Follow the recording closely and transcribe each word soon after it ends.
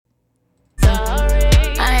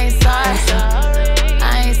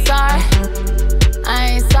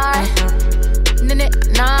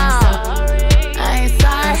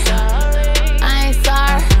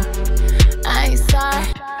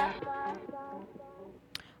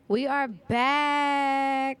We are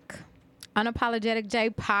back. Unapologetic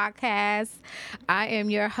Jae Podcast. I am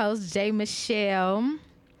your host, Jae Michelle.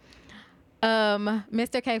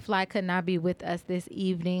 Mr. KFlyy could not be with us this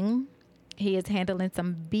evening. He is handling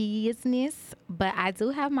some business, but I do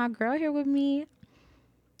have my girl here with me.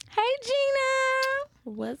 Hey,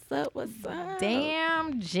 Gina. What's up? What's up?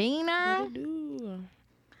 Damn, Gina. What it do?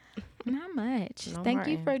 Not much. No Thank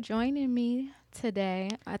you worries. for joining me today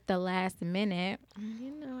at the last minute.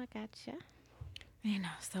 You know I got ya.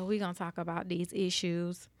 So we're going to talk about these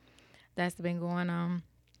issues that's been going on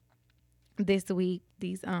this week.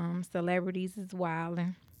 These celebrities is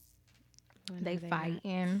wilding. They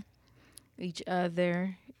fighting each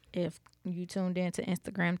other. If you tuned into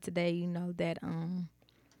Instagram today, you know that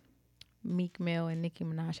Meek Mill and Nicki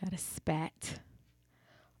Minaj had a spat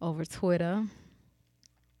over Twitter.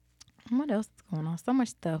 What else is going on? So much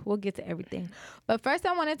stuff. We'll get to everything. But first,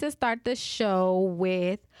 I wanted to start the show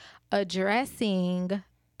with addressing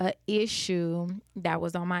an issue that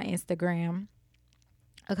was on my Instagram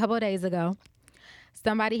a couple of days ago.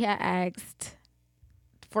 Somebody had asked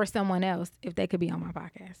for someone else if they could be on my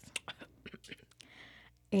podcast.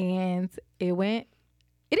 And it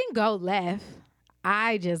didn't go left.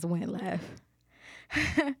 I just went left.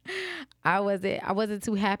 I wasn't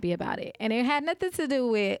too happy about it. And it had nothing to do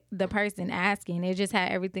with the person asking. It just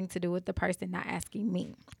had everything to do with the person not asking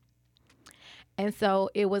me. And so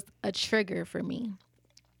it was a trigger for me.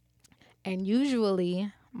 And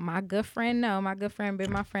usually my good friend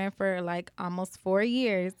been my friend for like almost 4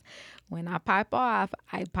 years. When I pop off,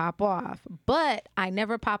 I pop off. But I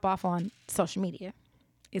never pop off on social media.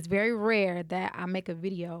 It's very rare that I make a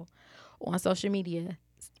video on social media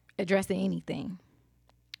addressing anything.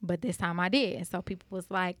 But this time I did. And so people was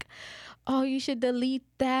like, oh, you should delete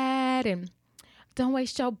that and don't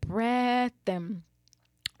waste your breath and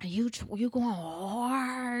you going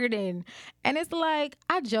hard. And it's like,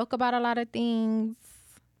 I joke about a lot of things.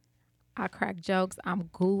 I crack jokes. I'm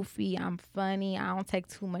goofy. I'm funny. I don't take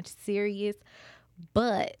too much serious.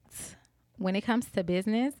 But when it comes to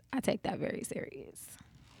business, I take that very serious.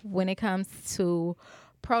 When it comes to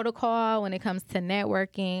protocol, when it comes to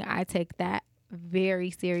networking, I take that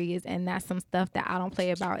very serious. And that's some stuff that I don't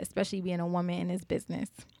play about, especially being a woman in this business.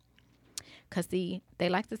 Because, see, they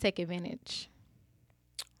like to take advantage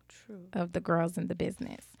of the girls in the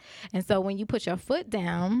business. And so when you put your foot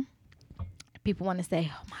down, people want to say,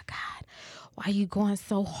 oh, my God, why are you going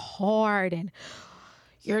so hard? And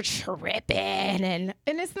you're tripping. And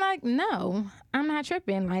it's like, no, I'm not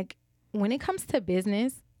tripping. Like, when it comes to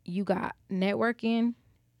business, you got networking,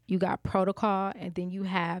 you got protocol, and then you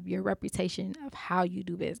have your reputation of how you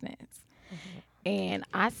do business. Mm-hmm. And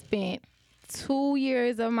I spent 2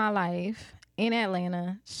 years of my life in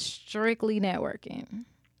Atlanta strictly networking.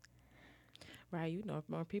 Right, you know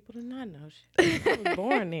more people than I know. I was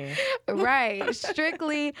born there. Right,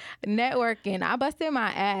 strictly networking. I busted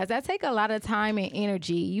my ass. That take a lot of time and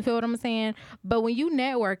energy. You feel what I'm saying? But when you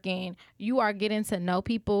networking, you are getting to know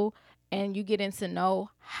people and you getting to know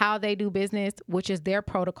how they do business, which is their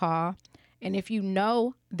protocol. And if you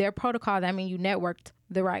know their protocol, that means you networked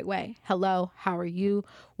the right way. Hello, how are you?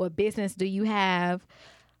 What business do you have?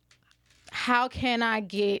 How can I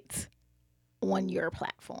get on your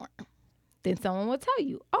platform? Then someone will tell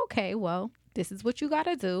you, okay, well, this is what you got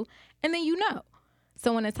to do. And then you know.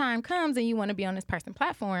 So when the time comes and you want to be on this person's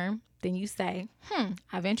platform, then you say,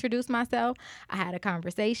 I've introduced myself. I had a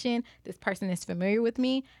conversation. This person is familiar with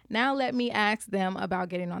me. Now let me ask them about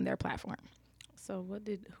getting on their platform. So what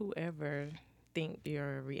did whoever think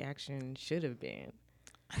your reaction should have been?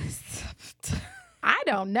 I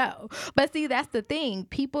don't know. But see, that's the thing.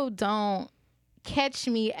 People don't catch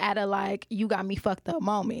me at a like, you got me fucked up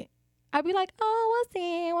moment. I'd be like, oh, we'll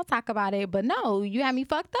see. We'll talk about it. But no, you had me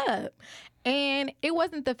fucked up. And it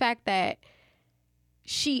wasn't the fact that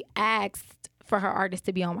she asked for her artist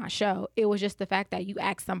to be on my show. It was just the fact that you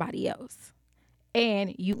asked somebody else. And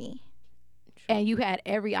me. And you had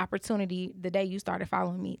every opportunity the day you started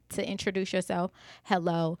following me to introduce yourself.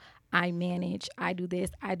 Hello, I manage. I do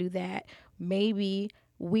this. I do that. Maybe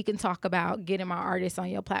we can talk about getting my artist on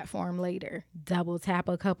your platform later. Double tap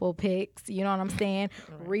a couple pics. You know what I'm saying?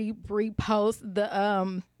 Right. Repost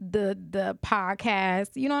the podcast.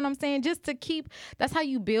 You know what I'm saying? Just to keep. That's how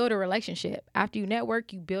you build a relationship. After you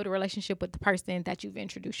network, you build a relationship with the person that you've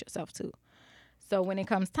introduced yourself to. So when it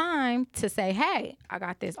comes time to say, hey, I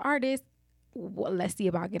got this artist. Well, let's see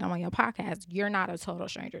about getting on your podcast. You're not a total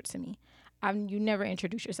stranger to me. You never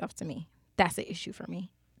introduced yourself to me. That's an issue for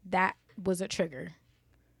me. That was a trigger.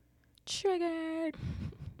 Triggered.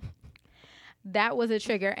 That was a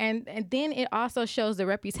trigger. And then it also shows the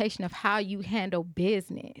reputation of how you handle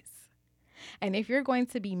business. And if you're going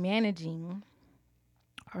to be managing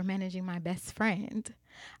my best friend,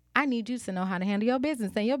 I need you to know how to handle your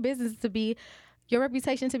business. And your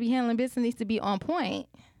reputation to be handling business needs to be on point.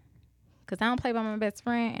 Because I don't play by my best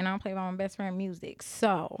friend, and I don't play by my best friend music.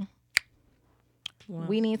 So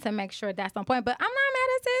we need to make sure that's on point. But I'm not mad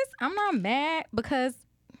at this. I'm not mad because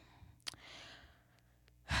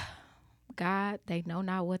God, they know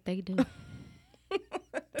not what they do.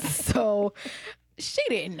 So she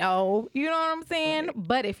didn't know. You know what I'm saying? Right.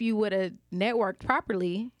 But if you would have networked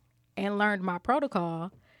properly and learned my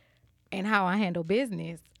protocol and how I handle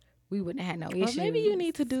business, we wouldn't have had no issues. Or maybe you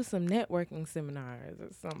need to do some networking seminars or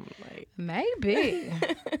something like. Maybe.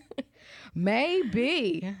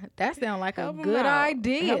 Maybe. That sounds like a good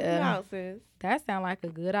idea. Help them out, sis. That sounds like a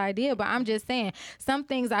good idea. But I'm just saying, some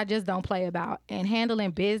things I just don't play about. And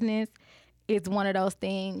handling business, it's one of those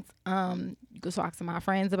things. You could talk to my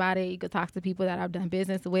friends about it. You could talk to people that I've done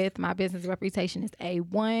business with. My business reputation is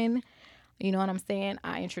A1. You know what I'm saying?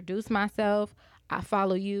 I introduce myself. I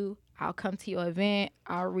follow you. I'll come to your event.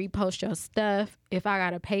 I'll repost your stuff. If I got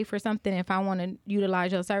to pay for something, if I want to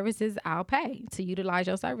utilize your services, I'll pay to utilize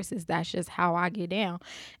your services. That's just how I get down.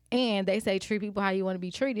 And they say treat people how you want to be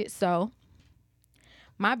treated. So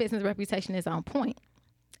my business reputation is on point.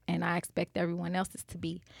 And I expect everyone else's to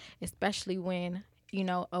be, especially when, you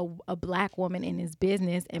know, a black woman in this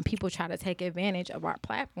business and people try to take advantage of our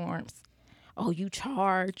platforms. Oh, you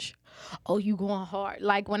charge. Oh, you going hard.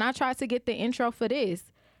 Like when I tried to get the intro for this,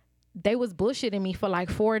 they was bullshitting me for like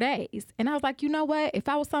 4 days. And I was like, you know what? If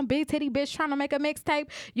I was some big titty bitch trying to make a mixtape,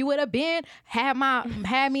 you would have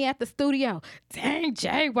had me at the studio. Dang,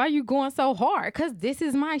 Jay, why you going so hard? Because this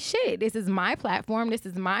is my shit. This is my platform. This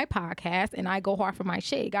is my podcast. And I go hard for my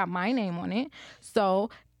shit. It got my name on it. So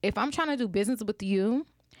if I'm trying to do business with you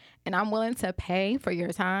and I'm willing to pay for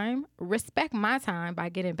your time, respect my time by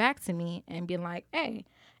getting back to me and being like, hey,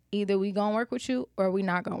 either we gonna work with you or we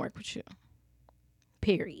not gonna work with you.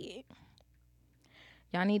 Period.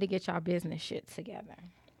 Y'all need to get y'all business shit together.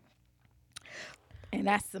 And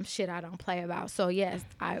that's some shit I don't play about. So, yes,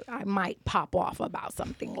 I might pop off about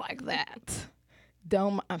something like that.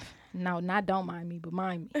 Don't mind me, but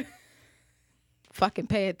mind me. Fucking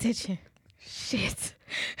pay attention. Shit.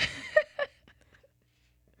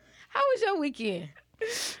 How was your weekend?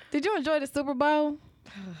 Did you enjoy the Super Bowl?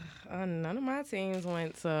 None of my teams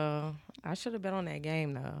went, so I should have bet on that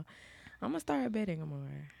game, though. I'm going to start betting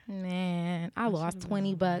more. Man, I lost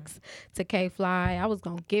 $20 to KFlyy. I was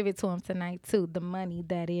going to give it to him tonight, too. The money,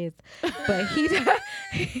 that is. But he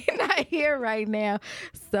not here right now.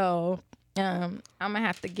 So I'm going to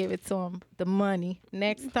have to give it to him, the money,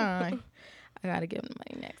 next time. I got to give him the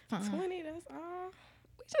money next time. 20, that's all.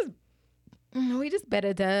 We just bet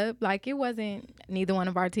a dub. Like, it wasn't neither one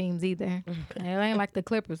of our teams either. It ain't like the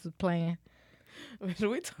Clippers was playing. We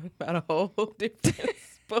talking about a whole different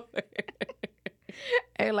sport.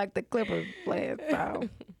 Ain't like the Clippers playing, so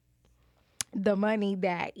the money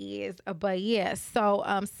that is. But yeah, so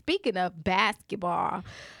speaking of basketball,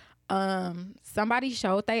 somebody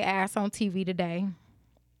showed their ass on TV today.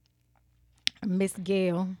 Miss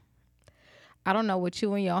Gayle. I don't know what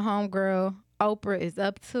you and your homegirl Oprah is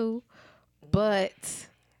up to, but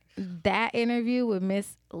that interview with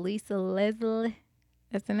Miss Lisa Leslie.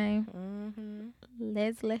 That's the name? Mm-hmm.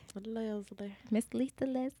 Leslie. Miss Lisa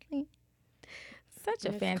Leslie. Such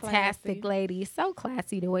a fantastic lady. So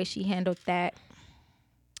classy the way she handled that.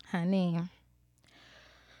 Honey.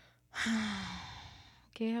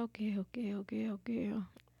 Gayle.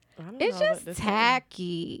 It's just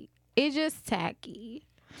tacky. It's just tacky.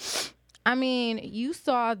 I mean, you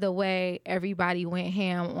saw the way everybody went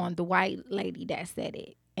ham on the white lady that said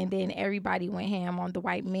it. And then everybody went ham on the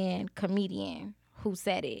white man comedian who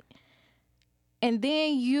said it. And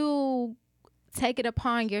then you take it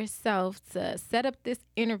upon yourself to set up this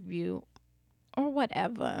interview or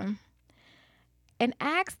whatever and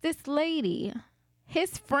ask this lady,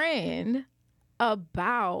 his friend,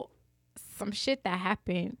 about some shit that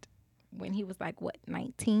happened when he was like,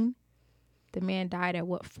 19? The man died at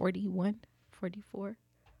 41, 44 or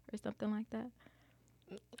something like that.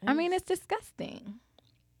 I mean, it's disgusting.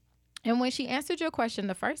 And when she answered your question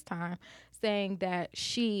the first time, saying that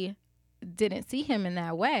she didn't see him in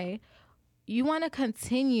that way, you want to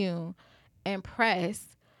continue and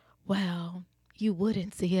press, well, you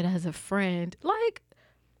wouldn't see it as a friend. Like,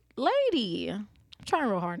 lady, I'm trying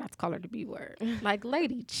real hard not to call her the B word. Like,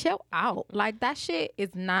 lady, chill out. Like, that shit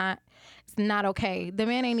is not, it's not okay. The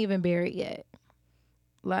man ain't even buried yet.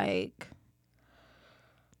 Like,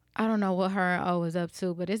 I don't know what her and O was up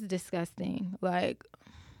to, but it's disgusting. Like,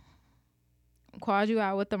 called you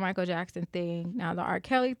out with the Michael Jackson thing. Now the R.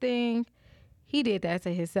 Kelly thing, he did that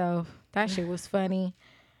to himself. That shit was funny.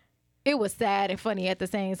 It was sad and funny at the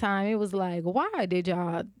same time. It was like, why did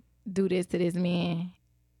y'all do this to this man?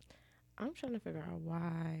 I'm trying to figure out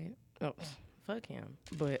why. Oh, fuck him.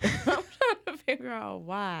 But I'm trying to figure out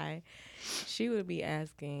why she would be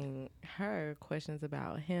asking her questions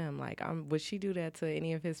about him. Like, would she do that to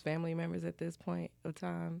any of his family members at this point of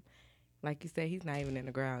time? Like you said, he's not even in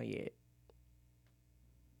the ground yet.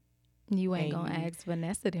 You ain't gonna ask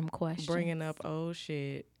Vanessa them questions. Bringing up old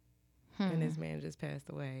shit, and this man just passed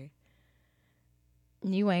away.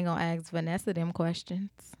 You ain't gonna ask Vanessa them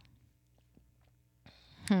questions.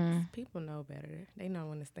 People know better. They know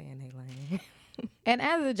when to stay in their lane. And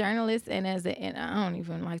as a journalist, and I don't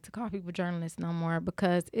even like to call people journalists no more,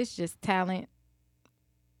 because it's just talent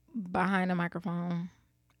behind the microphone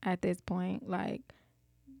at this point. Like,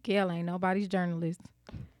 Gayle ain't nobody's journalist.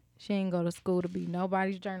 She ain't go to school to be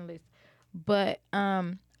nobody's journalist. But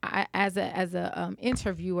as a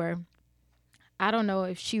interviewer, I don't know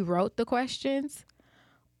if she wrote the questions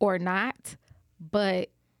or not, but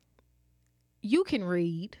you can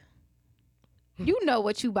read. You know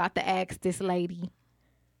what you about to ask this lady.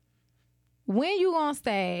 When you gonna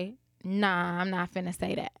say, nah, I'm not finna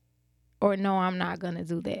say that, or no, I'm not gonna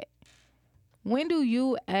do that? When do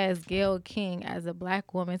you, as Gayle King, as a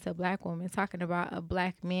black woman to black woman, talking about a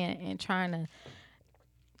black man and trying to,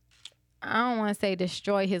 I don't want to say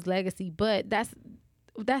destroy his legacy, but that's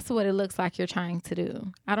what it looks like you're trying to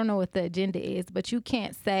do. I don't know what the agenda is, but you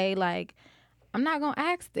can't say, like, I'm not gonna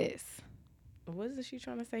ask this. Wasn't she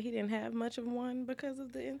trying to say he didn't have much of one because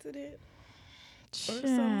of the incident? Or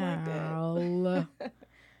something like that.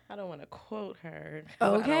 I don't want to quote her.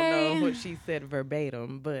 Okay. I don't know what she said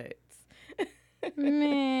verbatim, but...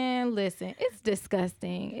 Man, listen, it's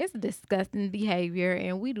disgusting. It's disgusting behavior,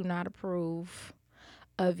 and we do not approve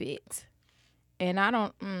of it. And I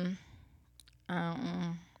don't...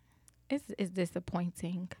 It's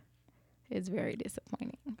disappointing. It's very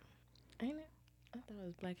disappointing. Ain't it? I thought it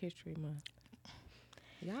was Black History Month.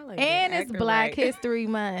 Y'all and it's Black History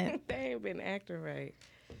Month. They ain't been acting right.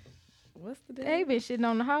 What's the day? They been shitting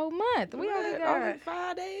on the whole month. We only got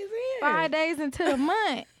 5 days in. 5 days into the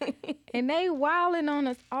month. And they wilding on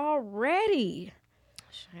us already.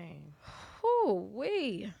 Shame.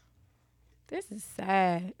 Ooh-wee. This is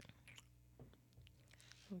sad.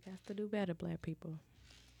 We got to do better, black people.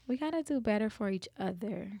 We got to do better for each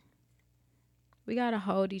other. We got to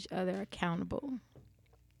hold each other accountable.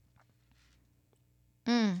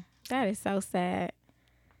 That is so sad.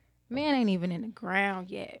 Man ain't even in the ground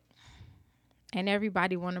yet. And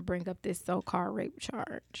everybody want to bring up this so-called rape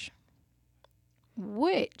charge.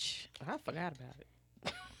 Which... I forgot about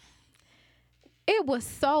it. It was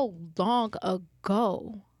so long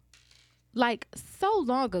ago. Like, so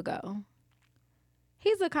long ago.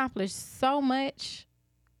 He's accomplished so much.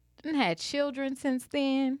 And had children since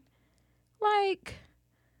then. Like...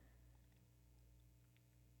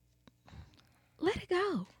 Let it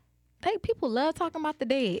go. People love talking about the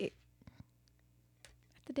dead.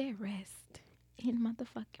 Let the dead rest in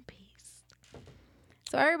motherfucking peace.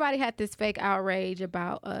 So everybody had this fake outrage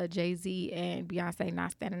about Jay-Z and Beyonce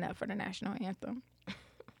not standing up for the national anthem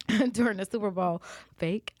during the Super Bowl.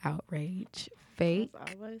 Fake outrage. Fake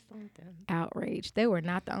always something. Outrage. They were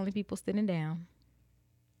not the only people sitting down.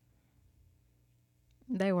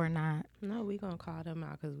 They were not. No, we gonna call them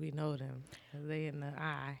out because we know them. Cause they in the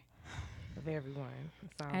eye of everyone.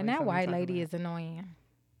 And that white lady is annoying.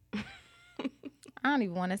 I don't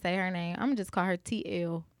even want to say her name. I'm gonna just call her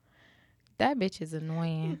TL. That bitch is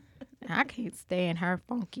annoying. I can't stand her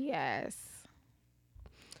funky ass.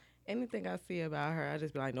 Anything I see about her, I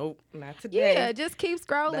just be like, nope, not today. Yeah, just keep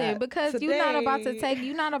scrolling because you're not about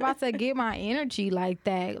to get my energy like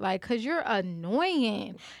that. Like, cause you're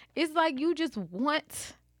annoying. It's like you just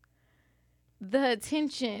want the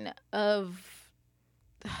attention of.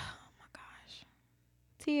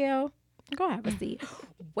 TL, go have a seat.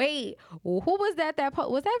 Wait, who was that?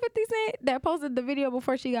 Was that 50 Cent that posted the video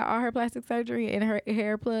before she got all her plastic surgery and her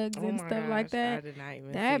hair plugs and stuff like that? I did not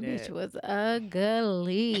even that see bitch that. was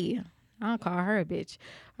ugly. I don't call her a bitch.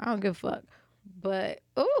 I don't give a fuck. But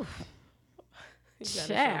oof, you gotta show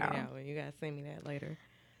me that one. You gotta send me that later.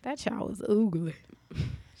 That child was ugly.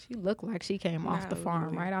 She looked like she came off the farm,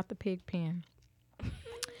 ugly. right out the pig pen.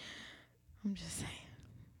 I'm just saying.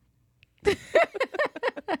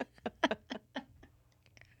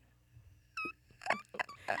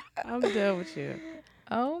 I'm done with you.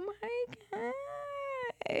 Oh my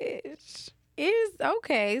gosh. It's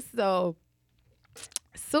okay. So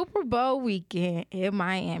Super Bowl weekend in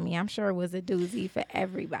Miami. I'm sure it was a doozy for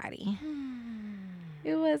everybody.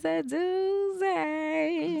 It was a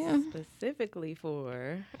doozy. Specifically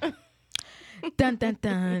for Dun dun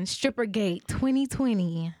dun. Strippergate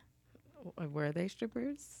 2020. were they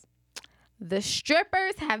strippers? The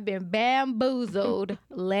strippers have been bamboozled,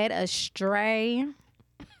 led astray,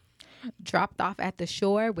 dropped off at the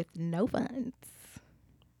shore with no funds.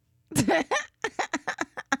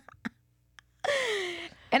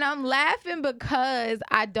 And I'm laughing because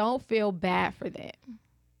I don't feel bad for them.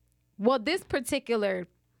 Well, this particular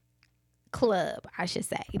club, I should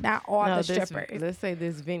say, not all the strippers. Let's say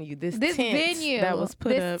this venue, this tent venue that was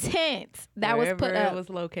put up, this tent that was put up, it was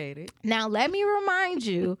located. Now, let me remind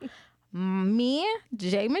you, me,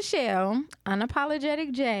 Jae Michelle,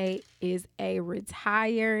 Unapolojetic Jae, is a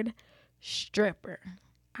retired stripper.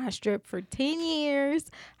 I stripped for 10 years.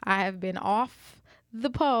 I have been off the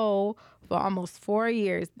pole for almost 4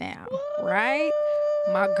 years now, right?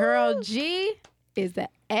 My girl G is the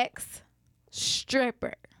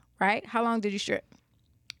ex-stripper, right? How long did you strip?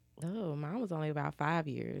 Oh, mine was only about 5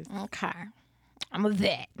 years. Okay. I'm a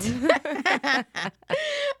vet.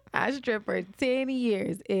 I stripped for 10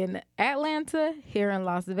 years in Atlanta, here in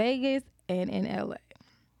Las Vegas, and in LA.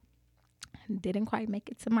 Didn't quite make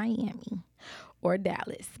it to Miami or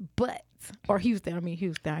Dallas, or Houston. I mean,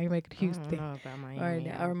 Houston. I didn't make it to Houston. I don't know about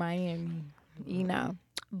Miami. Or Miami, you know.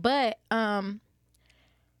 But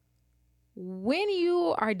when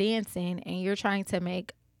you are dancing and you're trying to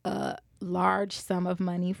make a large sum of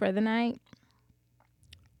money for the night,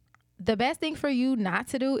 the best thing for you not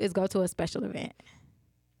to do is go to a special event.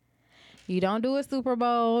 You don't do a Super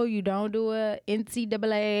Bowl. You don't do a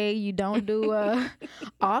NCAA. You don't do a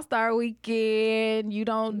All-Star Weekend. You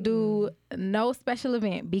don't do no special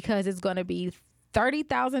event because it's going to be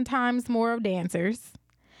 30,000 times more of dancers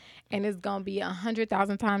and it's going to be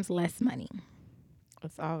 100,000 times less money.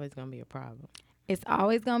 It's always going to be a problem. It's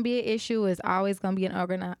always going to be an issue. It's always going to be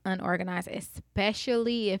unorganized,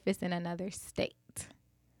 especially if it's in another state.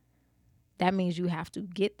 That means you have to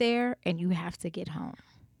get there and you have to get home.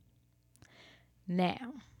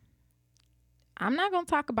 Now, I'm not going to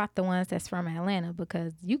talk about the ones that's from Atlanta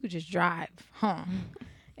because you could just drive home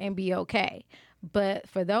and be okay. But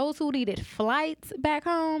for those who needed flights back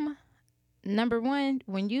home, number one,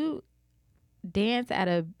 when you dance at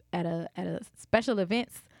a special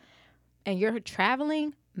events and you're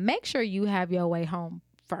traveling, make sure you have your way home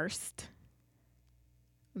first.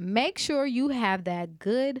 Make sure you have that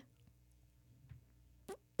good,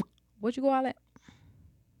 what you call it?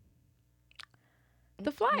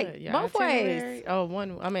 The flight, both ways. Oh, a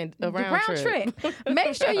round trip.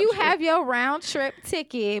 Make sure you have your round trip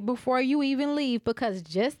ticket before you even leave, because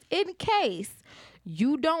just in case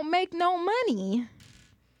you don't make no money,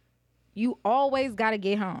 you always got to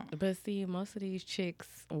get home. But see, most of these chicks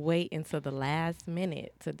wait until the last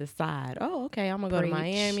minute to decide, oh, okay, I'm going to go to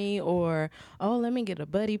Miami, or, oh, let me get a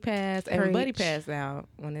buddy pass. And buddy pass out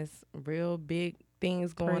when it's real big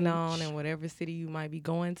things going on in whatever city you might be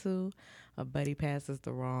going to. A buddy pass is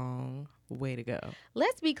the wrong way to go.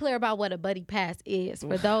 Let's be clear about what a buddy pass is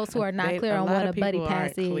for those who are not clear on what a buddy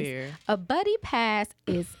pass is. A buddy pass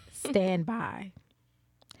is standby.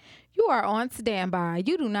 You are on standby.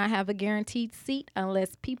 You do not have a guaranteed seat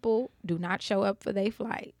unless people do not show up for their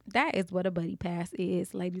flight. That is what a buddy pass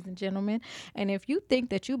is, ladies and gentlemen. And if you think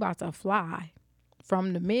that you about to fly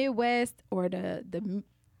from the Midwest or the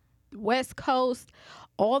West Coast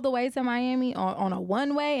all the way to Miami on a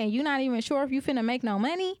one-way and you're not even sure if you finna make no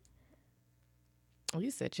money,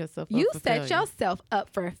 you set yourself up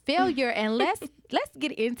for failure. And let's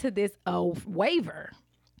get into this waiver.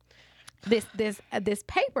 This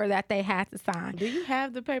paper that they had to sign. Do you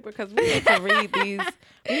have the paper? Because we need to read these.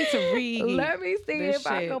 We need to read. Let me see if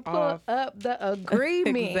I can pull up the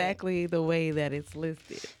agreement exactly the way that it's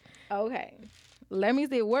listed. Okay, let me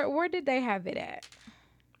see. Where did they have it at?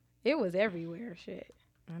 It was everywhere. Shit.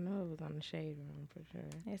 I know it was on the shade room for sure.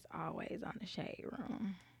 It's always on the shade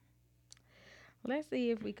room. Let's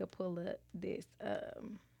see if we could pull up this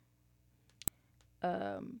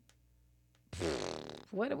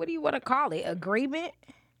what do you want to call it? Agreement?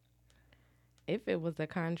 If it was a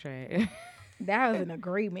contract. That was an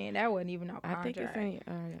agreement. That wasn't even a contract. I think it's in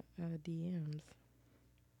DMs.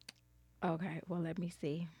 Okay, well, let me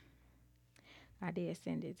see. I did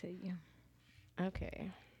send it to you.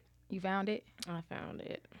 Okay. You found it? I found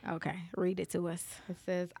it. Okay, read it to us. It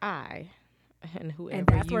says, I, and whoever and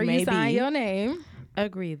that's you where may you sign be, your name,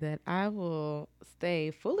 agree that I will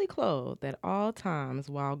stay fully clothed at all times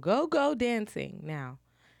while go-go dancing. Now,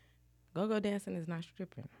 go-go dancing is not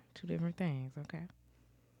stripping. Two different things, okay?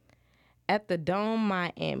 At the Dome,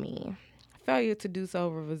 Miami. Failure to do so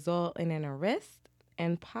will result in an arrest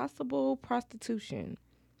and possible prostitution.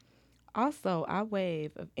 Also, I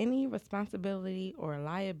waive of any responsibility or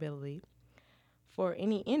liability for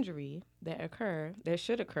any injury that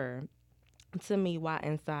should occur to me while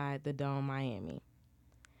inside the Dome, Miami.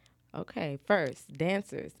 Okay, first,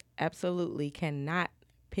 dancers absolutely cannot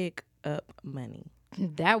pick up money.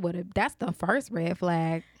 That's the first red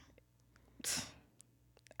flag.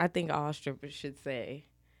 I think all strippers should say,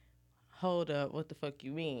 hold up, what the fuck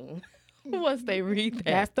you mean? Once they read that.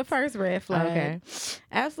 That's the first red flag. Okay.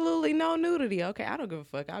 Absolutely no nudity. Okay, I don't give a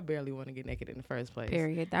fuck. I barely want to get naked in the first place.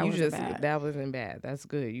 Period. That wasn't bad. That wasn't bad. That's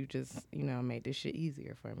good. You just, made this shit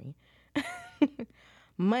easier for me.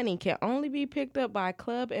 Money can only be picked up by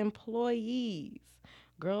club employees.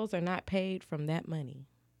 Girls are not paid from that money.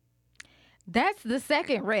 That's the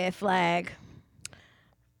second red flag.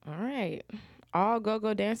 All right. All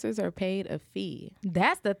go-go dancers are paid a fee.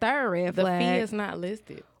 That's the third red flag. The fee is not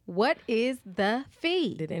listed. What is the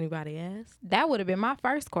fee? Did anybody ask? That would have been my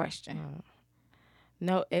first question.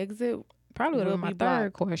 No exit. Probably would have been my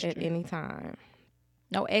third question. At any time.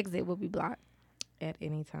 No exit will be blocked. At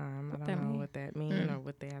any time. I don't know what that means or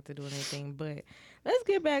what they have to do with anything. But let's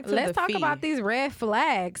get back to the fee. Let's talk about these red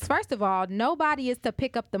flags. First of all, nobody is to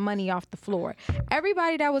pick up the money off the floor.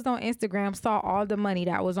 Everybody that was on Instagram saw all the money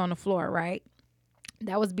that was on the floor, right?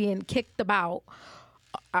 That was being kicked about.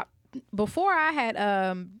 Before I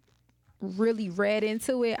had really read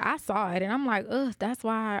into it, I saw it and I'm like, ugh, that's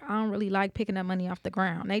why I don't really like picking up money off the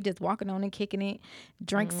ground. They just walking on and kicking it,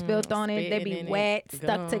 drinks spilled on it, they be wet,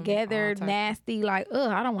 stuck together, nasty. Like,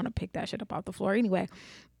 ugh, I don't want to pick that shit up off the floor anyway.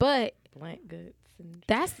 But blank goods.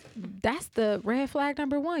 That's the red flag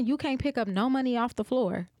number one. You can't pick up no money off the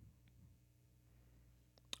floor.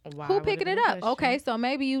 Why Who picking it up? Okay, so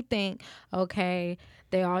maybe you think, okay,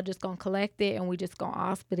 they all just gonna collect it and we just gonna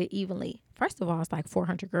all split it evenly. First of all, it's like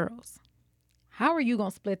 400 girls. How are you gonna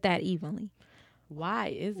split that evenly? Why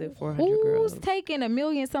is it 400 girls? Who's taking $1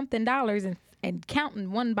 million something and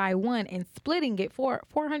counting one by one and splitting it for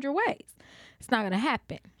 400 ways? It's not gonna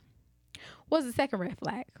happen. What's the second red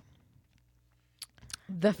flag?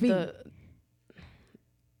 The fee.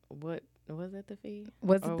 What was it? The fee?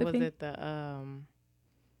 Was it the fee? Was it the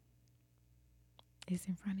It's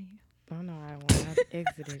in front of you. Oh no, I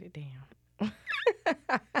exited it. Damn.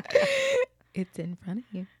 It's in front of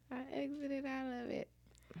you. I exited out of it.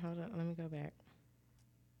 Hold on, let me go back.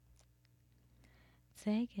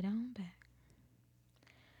 Take it on back.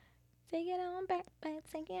 Take it on back, back.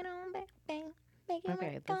 Take it on back, back.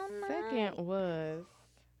 Okay, the second was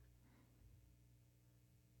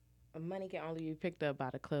money can only be picked up by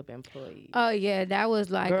the club employees. Oh yeah, that was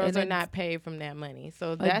like girls are not paid from that money.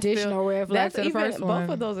 So that's additional red flag to the first one.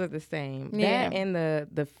 Both of those are the same. Yeah. That and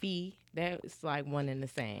the fee, that's like one and the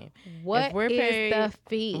same. What is the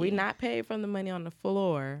fee? We're not paid from the money on the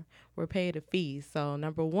floor. We're paid a fee. So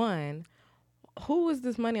number one, who is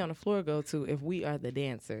this money on the floor go to if we are the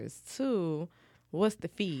dancers? Two, what's the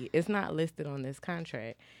fee? It's not listed on this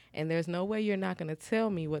contract. And there's no way you're not going to tell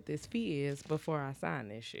me what this fee is before I sign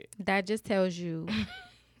this shit. That just tells you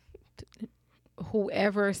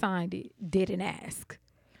whoever signed it didn't ask.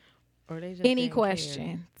 Or they just any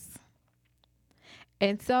questions. Care.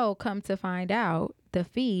 And so, come to find out, the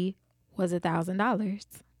fee was $1,000.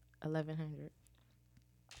 $1,100.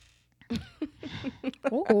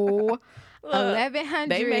 Ooh. $1,100.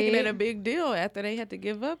 They making it a big deal after they had to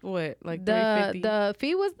give up what, like $350? The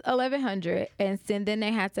fee was $1,100, and then they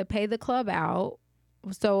had to pay the club out.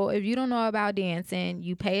 So if you don't know about dancing,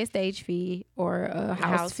 you pay a stage fee or a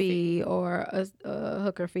house fee or a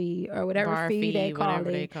hooker fee or whatever bar fee they call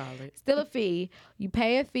it. Still a fee. You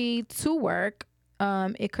pay a fee to work.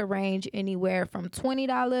 It could range anywhere from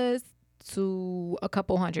 $20 to a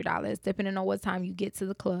couple $100, depending on what time you get to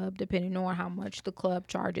the club, depending on how much the club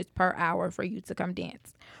charges per hour for you to come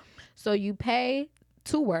dance. So you pay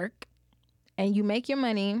to work and you make your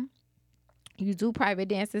money. You do private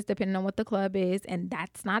dances depending on what the club is, and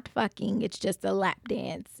that's not fucking. It's just a lap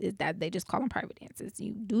dance. Is that they just call them private dances.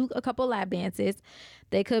 You do a couple lap dances.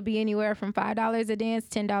 They could be anywhere from $5 a dance,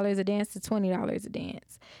 $10 a dance to $20 a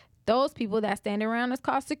dance. Those people that stand around is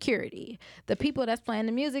called security. The people that's playing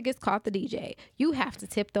the music is called the DJ. You have to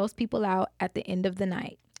tip those people out at the end of the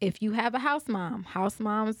night. If you have a house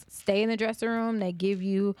moms stay in the dressing room. They give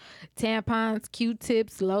you tampons,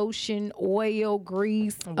 Q-tips, lotion, oil,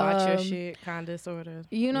 grease. Watch your shit, kinda, sorta.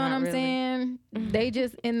 You know what I'm saying? They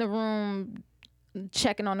just in the room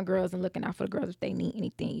checking on the girls and looking out for the girls if they need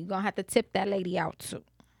anything. You're going to have to tip that lady out too.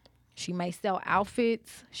 She may sell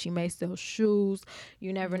outfits. She may sell shoes.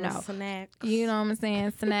 You never know. Snacks. You know what I'm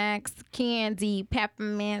saying? Snacks, candy,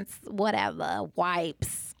 peppermints, whatever,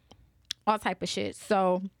 wipes, all type of shit.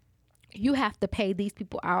 So you have to pay these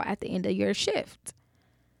people out at the end of your shift.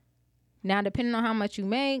 Now, depending on how much you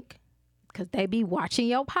make, because they be watching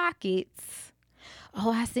your pockets.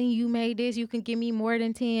 Oh, I seen you made this. You can give me more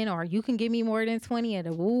than 10 or you can give me more than 20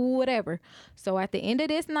 or whatever. So at the end of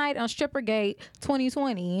this night on Strippergate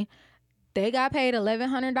 2020, they got paid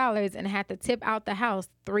 $1,100 and had to tip out the house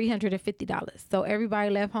 $350. So everybody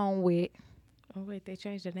left home with... Oh, wait, they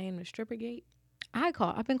changed the name to Strippergate?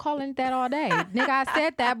 I've been calling it that all day. Nigga, I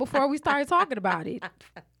said that before we started talking about it.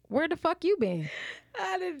 Where the fuck you been?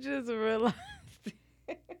 I didn't just realize.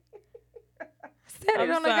 Said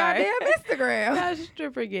it on the goddamn Instagram. That's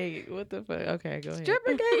Strippergate. What the fuck? Okay, go ahead.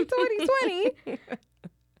 Strippergate 2020.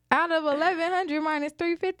 Out of 1,100 minus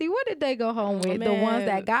 350, what did they go home with? Man. The ones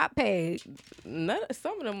that got paid.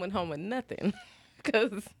 Some of them went home with nothing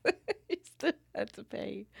because you still had to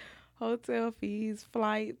pay hotel fees,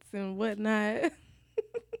 flights, and whatnot.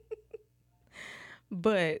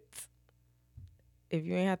 But if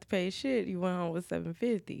you ain't have to pay shit, you went home with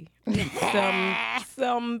 $750.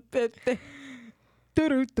 $750.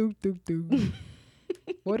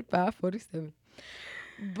 45, 47.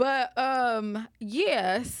 But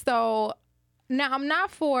yeah, so now I'm not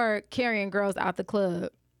for carrying girls out the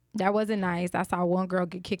club. That wasn't nice. I saw one girl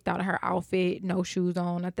get kicked out of her outfit, no shoes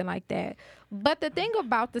on, nothing like that. But the thing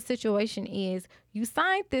about the situation is you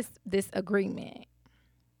signed this agreement.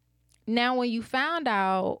 Now when you found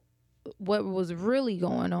out what was really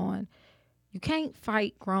going on, you can't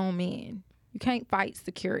fight grown men. You can't fight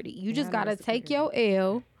security. You just got to take your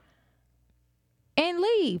L and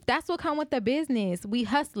leave. That's what come with the business. We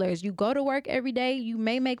hustlers. You go to work every day. You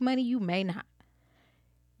may make money. You may not.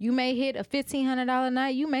 You may hit a $1,500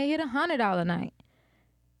 night. You may hit a $100 night.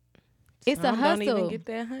 It's a hustle. Don't even get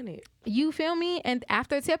that 100. You feel me? And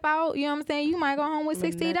after tip out, you know what I'm saying? You might go home with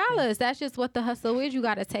 $60. That's just what the hustle is. You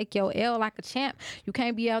got to take your L like a champ. You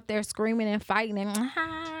can't be out there screaming and fighting and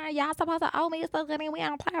y'all supposed to owe me so good and we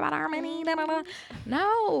don't play about our money.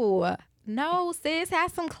 No, sis,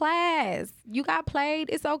 have some class. You got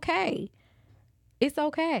played. It's okay. It's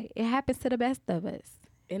okay. It happens to the best of us.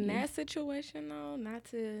 In that situation, though,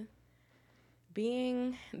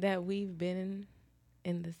 being that we've been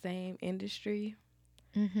in the same industry,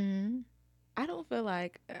 I don't feel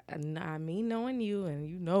like, me knowing you and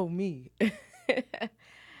you know me,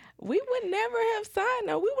 we would never have signed.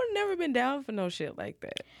 No, we would have never been down for no shit like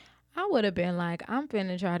that. I would have been like, I'm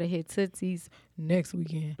finna try to hit Tootsie's next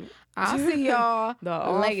weekend. I'll see y'all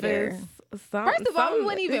later. First of all, we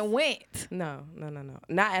wouldn't even went. No.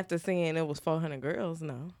 Not after seeing it was 400 girls,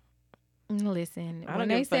 no. Listen, I don't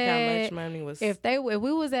give a fuck how much money was. If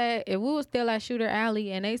we was still at Shooter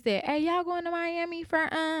Alley and they said, "Hey, y'all going to Miami for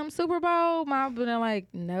Super Bowl?" Mom would been like,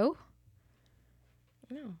 "No,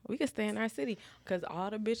 we can stay in our city because all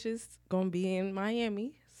the bitches gonna be in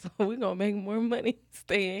Miami, so we gonna make more money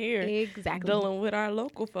staying here." Exactly. Dealing with our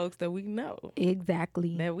local folks that we know.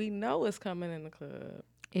 Exactly. That we know is coming in the club.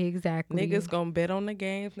 Exactly. Niggas gonna bet on the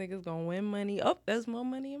games. Niggas gonna win money. Oh, there's more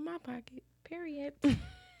money in my pocket. Period.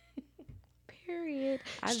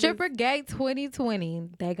 Strippergate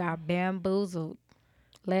 2020. They got bamboozled,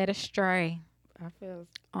 led astray. I feel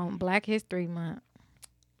on Black History Month.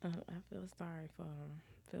 I feel sorry for them.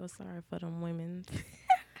 Feel sorry for them women.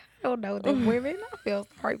 I don't know them women. I feel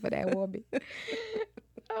sorry for that woman.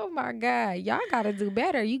 Oh my God, y'all gotta do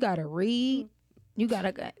better. You gotta read.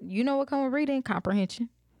 You know what comes with reading? Comprehension.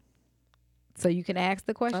 So you can ask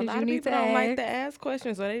the questions you need to ask. A lot of people don't like to ask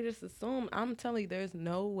questions, so they just assume. I'm telling you, there's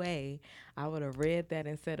no way I would have read that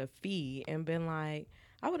and said a fee and been like,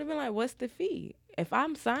 I would have been like, what's the fee? If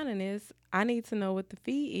I'm signing this, I need to know what the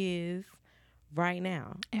fee is right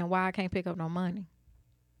now. And why I can't pick up no money.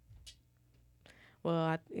 Well,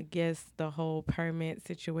 I guess the whole permit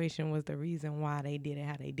situation was the reason why they did it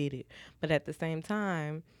how they did it. But at the same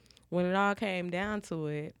time, when it all came down to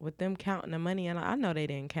it, with them counting the money, and I know they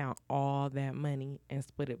didn't count all that money and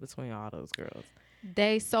split it between all those girls.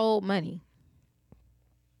 They sold money.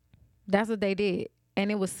 That's what they did. And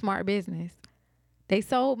it was smart business. They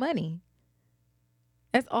sold money.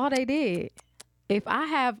 That's all they did. If I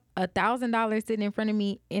have $1,000 sitting in front of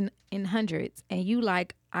me in hundreds and you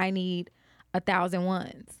like, I need 1,000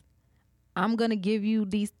 ones, I'm going to give you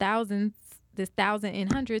these thousands, this 1,000 in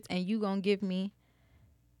hundreds, and you going to give me,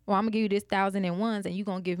 or I'm going to give you this 1,000 in ones, and you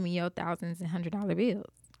going to give me your thousands and $100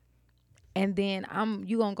 bills. And then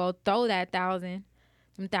you going to go throw that 1,000,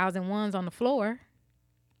 some 1,000 ones on the floor.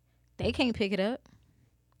 They can't pick it up.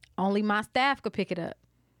 Only my staff could pick it up.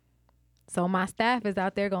 So my staff is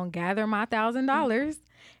out there going to gather my $1,000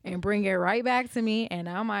 and bring it right back to me. And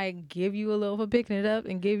I might give you a little for picking it up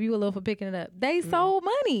and give you a little for picking it up. They sold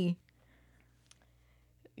money.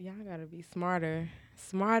 Y'all got to be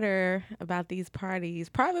smarter about these parties.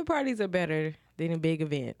 Private parties are better than big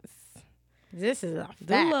events. This is a fact.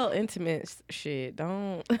 Do a little intimate shit.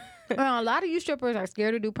 Don't. Well, a lot of you strippers are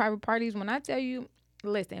scared to do private parties. When I tell you,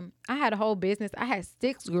 listen, I had a whole business. I had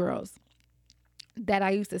 6 girls that I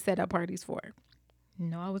used to set up parties for.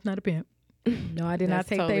 No, I was not a pimp. No, I did not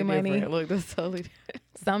take their money. Different. Look, that's totally different.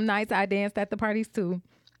 Some nights I danced at the parties too.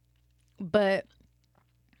 But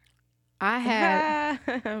I had...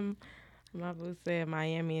 My boo said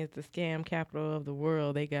Miami is the scam capital of the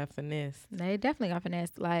world. They got finessed. They definitely got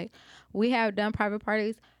finessed. Like, we have done private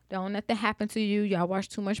parties. Don't nothing happen to you. Y'all watch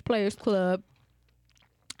too much Players Club.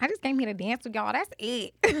 I just came here to dance with y'all. That's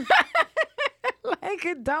it. Like,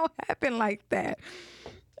 it don't happen like that.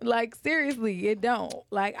 Like, seriously, it don't.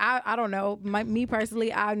 Like, I don't know. Me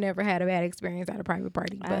personally, I've never had a bad experience at a private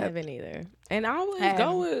party. But I haven't either. And I always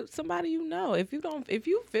go with somebody you know. If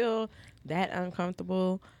you feel that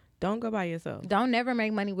uncomfortable, don't go by yourself. Don't never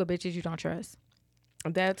make money with bitches you don't trust.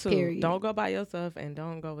 That too. Period. Don't go by yourself and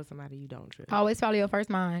don't go with somebody you don't trust. Always follow your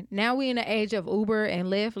first mind. Now we in the age of Uber and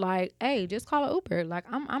Lyft. Like, hey, just call an Uber. Like,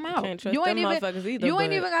 I'm out. Can't trust them motherfuckers either. You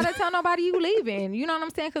ain't even gotta tell nobody you leaving. You know what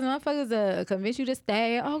I'm saying? Because motherfuckers convince you to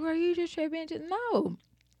stay. Oh, girl, you just tripping. No,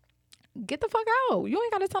 get the fuck out. You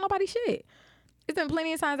ain't gotta tell nobody shit. It's been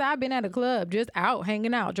plenty of times I've been at a club, just out,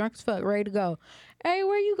 hanging out, drunk as fuck, ready to go. Hey,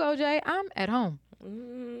 where you go, Jay? I'm at home.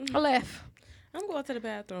 I left. I'm going to the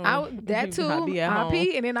bathroom. That too. I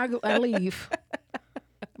pee and then I leave.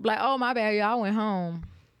 Like, oh, my bad, y'all. I went home.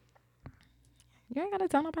 You ain't got to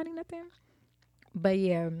tell nobody nothing. But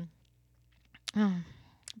yeah.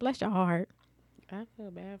 Bless your heart. I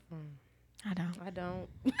feel bad for him. I don't.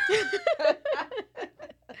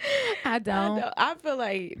 I don't. I feel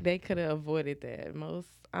like they could have avoided that. Most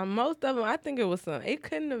of them, I think it was some. It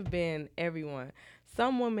couldn't have been everyone.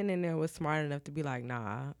 Some woman in there was smart enough to be like,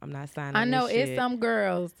 nah, I'm not signing I know this shit. It's some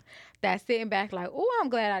girls that sitting back like, oh, I'm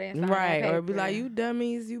glad I didn't sign right, that paper. Or be like, you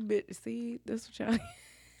dummies, you bitch. See, this what y'all.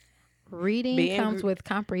 Reading comes with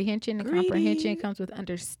comprehension, and comprehension comes with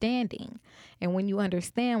understanding. And when you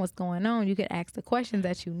understand what's going on, you can ask the questions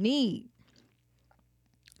that you need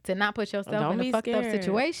to not put yourself in a fucked up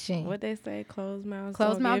situation. What they say, closed mouths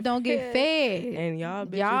don't get fed. And y'all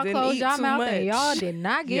bitches didn't closed eat y'all too mouth much. and y'all did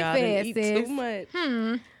not get y'all fed, didn't sis. Eat too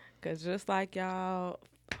much. Cause just like y'all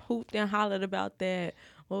hooped and hollered about that,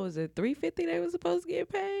 what was it, $350 they was supposed to get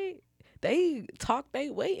paid? They talked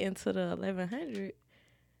their way into the $1,100.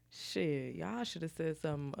 Shit, y'all should have said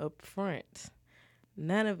something up front.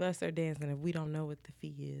 None of us are dancing if we don't know what the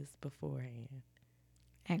fee is beforehand.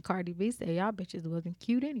 And Cardi B said y'all bitches wasn't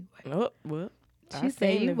cute anyway. Oh, well, she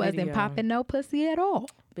said you wasn't popping no pussy at all.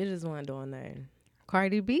 Bitches wasn't doing nothing.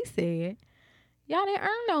 Cardi B said y'all didn't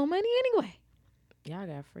earn no money anyway. Y'all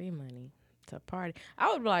got free money to party.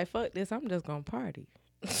 I would be like, fuck this, I'm just gonna party.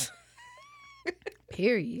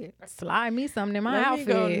 Period. Slide me something in my Let outfit.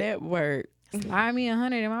 Me go network. Slide me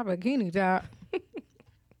 100 in my bikini top.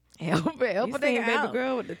 help you it seen out. baby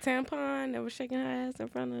girl with the tampon that was shaking her ass in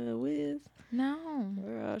front of the Wiz? No.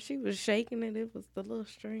 Girl, she was shaking it. It was the little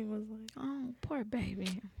string was like. Oh, poor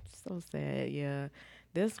baby. So sad, yeah.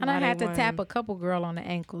 This and I had to tap a couple girl on the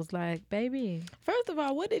ankles, like, baby. First of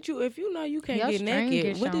all, what did you? If you know you can't get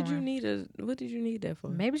naked, what did you need that for?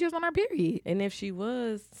 Maybe she was on her period. And if she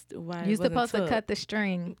was, why you supposed to cut the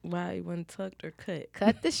string? Why it wasn't tucked or cut?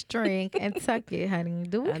 Cut the string and tuck it, honey.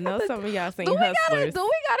 I know some of y'all seen Hustlers. Do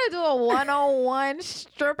we gotta do a 1-on-1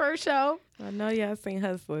 stripper show? I know y'all seen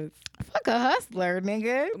Hustlers. Fuck a hustler,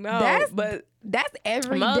 nigga. No, that's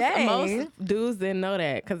every day. Most dudes didn't know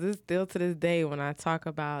that because it's still to this day when I talk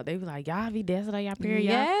about, they be like, y'all be dancing on y'all period.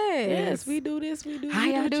 Yes, we do this, we do. How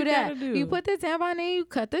y'all do that? You put the tampon in, you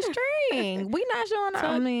cut the string. We not showing up.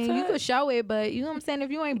 I mean, you could show it, but you know what I'm saying? If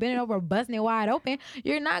you ain't bending over busting it wide open,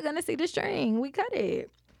 you're not gonna see the string. We cut it.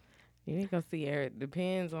 You ain't gonna see her. It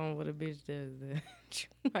depends on what a bitch does.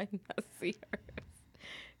 You might not see her.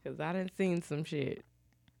 Because I done seen some shit.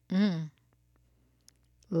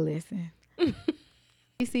 Listen.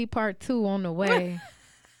 CC part 2 on the way.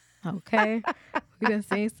 Okay? We done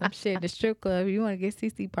seen some shit at the strip club. If you want to get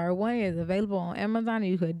CC part 1, it's available on Amazon.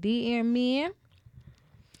 You could DM me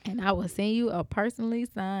and I will send you a personally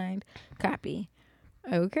signed copy.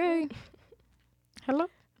 Okay? Hello?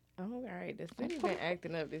 Oh, all right. The city been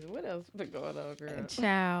acting up. What else been going on, girl?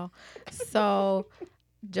 Ciao. So,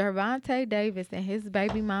 Gervonte Davis and his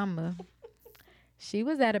baby mama, she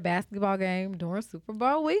was at a basketball game during Super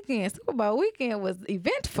Bowl weekend. Super Bowl weekend was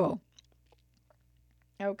eventful.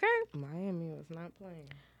 Okay. Miami was not playing.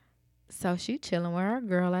 So she chilling with her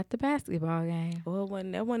girl at the basketball game. Well,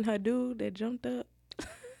 that wasn't her dude that jumped up.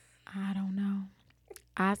 I don't know.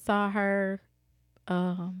 I saw her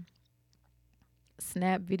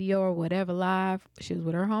snap video or whatever live. She was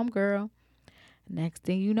with her homegirl. Next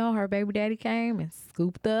thing you know, her baby daddy came and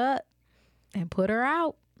scooped her up and put her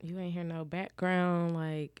out. You ain't hear no background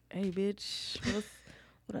like, hey, bitch,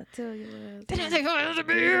 what I tell you was. Did I take her to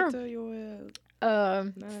beer? I tell you was.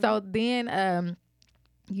 So then,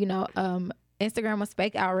 Instagram was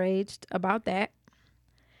fake outraged about that.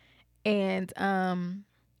 And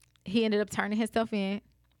he ended up turning himself in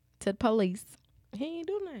to the police. He ain't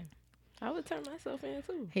do nothing. I would turn myself in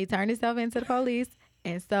too. He turned himself into the police.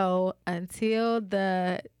 And so until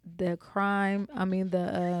the crime, I mean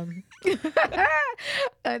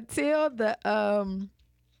until the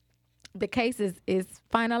case is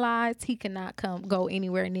finalized, he cannot go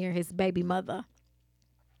anywhere near his baby mother.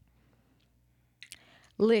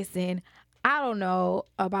 Listen, I don't know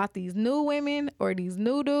about these new women or these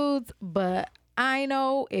new dudes, but I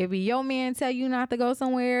know if your man tell you not to go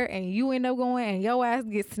somewhere and you end up going and your ass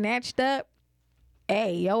gets snatched up,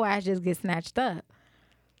 hey, your ass just gets snatched up.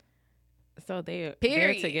 So they're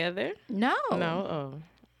Period. together? No. Oh.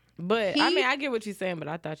 But, I mean, I get what you're saying, but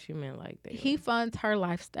I thought you meant like that. He funds her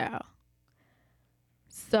lifestyle.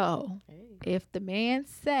 So, if the man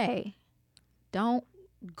say, don't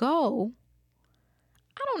go,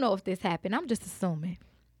 I don't know if this happened. I'm just assuming.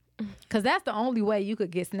 Because that's the only way you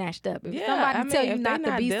could get snatched up. If somebody tell you not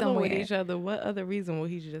to be somewhere. With each other, what other reason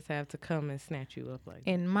would he just have to come and snatch you up like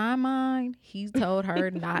that? In my mind, he told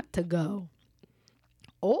her not to go.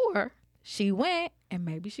 Or she went and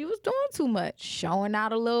maybe she was doing too much, showing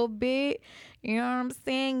out a little bit. You know what I'm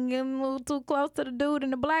saying? Getting a little too close to the dude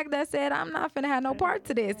in the black that said, I'm not finna have no part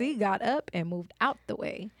to this. He got up and moved out the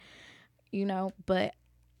way. But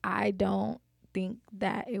I don't think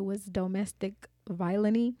that it was domestic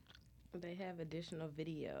violence. They have additional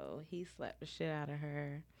video. He slapped the shit out of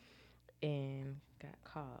her and got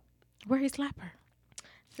caught. Where he slap her?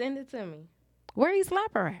 Send it to me. Where he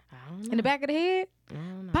slap her at? I don't know. In the back of the head? I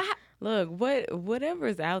don't know. Pop. Look,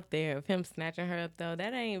 whatever's out there of him snatching her up though,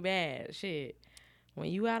 that ain't bad. Shit. When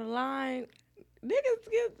you out of line,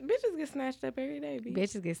 bitches get snatched up every day, B.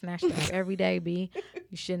 Bitches get snatched up every day, B.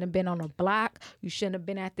 You shouldn't have been on a block. You shouldn't have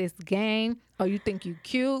been at this game. Oh, you think you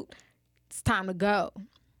cute? It's time to go.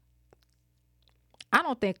 I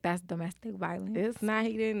don't think that's domestic violence. It's not.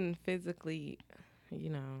 He didn't physically,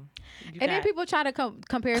 and then people try to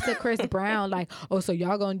compare it to Chris Brown, like, oh, so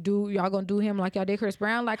y'all gonna do him like y'all did Chris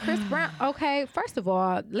Brown, like Chris Brown. Okay, first of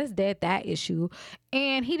all, let's dead that issue,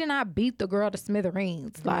 and he did not beat the girl to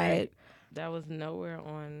smithereens. Right. Like that was nowhere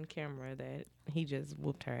on camera that he just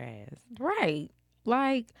whooped her ass. Right.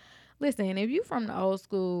 Like, listen, if you from the old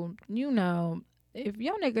school, if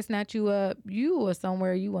your nigga snatch you up, you were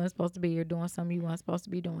somewhere you weren't supposed to be or doing something you weren't supposed to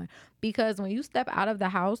be doing. Because when you step out of the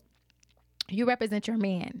house, you represent your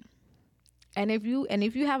man. And if you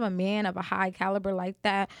have a man of a high caliber like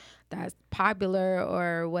that, that's popular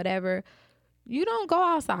or whatever, you don't go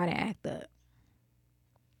outside and act up.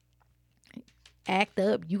 Act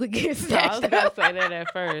up, you could get snatched up. I was gonna say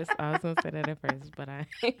that at first, but I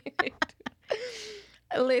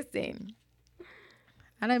Listen.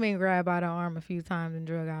 I done been grabbed by the arm a few times and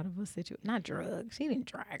drug out of a situation. Not drugs. She didn't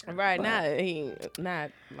drag her. Right. Not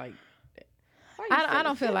like. I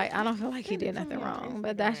don't feel like he did nothing wrong.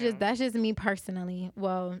 But that's just me personally.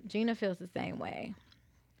 Well, Gina feels the same way.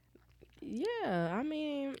 Yeah, I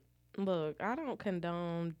mean, look, I don't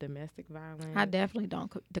condone domestic violence. I definitely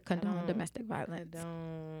don't condone domestic violence. I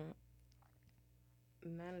don't.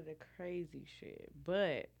 None of the crazy shit,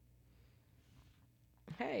 but.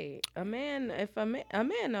 Hey, a man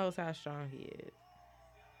knows how strong he is,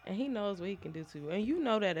 and he knows what he can do to you, and you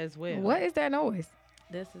know that as well. What is that noise?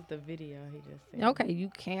 This is the video he just sent. Okay, you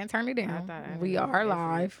can turn it down. We are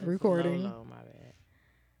live recording. Low, my bad.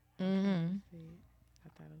 Mm-hmm. I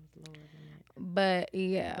thought it was lower than that. But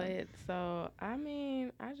yeah. But so I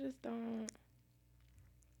mean, I just don't.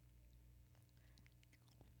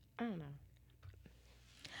 I don't know.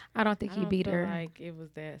 I don't think he beat her. Like it was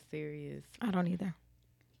that serious. I don't either.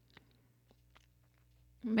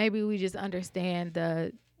 Maybe we just understand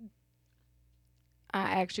I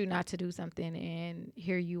asked you not to do something and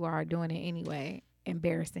here you are doing it anyway,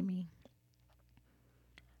 embarrassing me.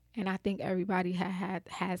 And I think everybody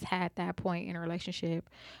has had that point in a relationship.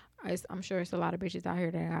 I'm sure it's a lot of bitches out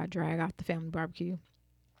here that got dragged out the family barbecue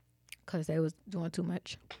because they was doing too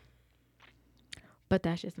much. But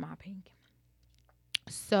that's just my opinion.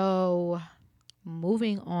 So,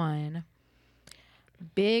 moving on.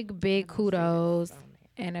 Big kudos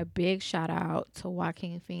And a big shout out to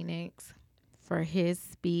Joaquin Phoenix for his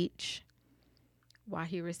speech while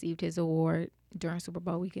he received his award during Super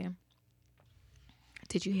Bowl weekend.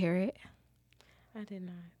 Did you hear it? I did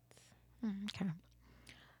not. Okay.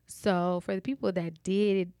 So for the people that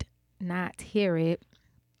did not hear it,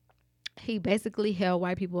 he basically held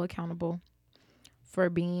white people accountable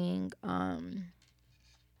for being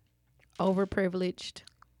overprivileged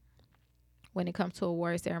when it comes to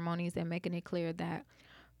award ceremonies, and making it clear that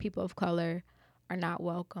people of color are not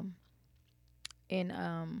welcome in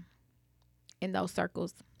those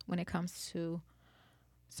circles when it comes to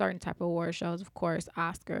certain type of award shows, of course,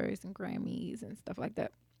 Oscars and Grammys and stuff like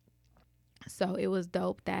that. So it was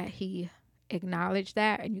dope that he acknowledged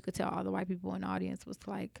that, and you could tell all the white people in the audience was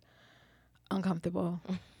like uncomfortable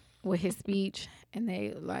with his speech, and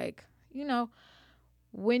they like, you know,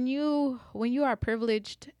 when you are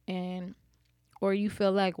privileged and or you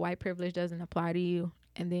feel like white privilege doesn't apply to you,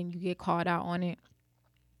 and then you get called out on it,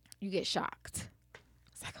 you get shocked.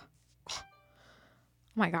 It's like, oh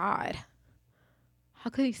my God, how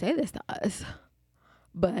could he say this to us?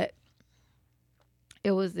 But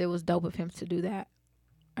it was dope of him to do that,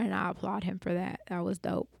 and I applaud him for that. That was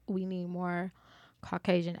dope. We need more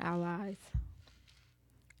Caucasian allies,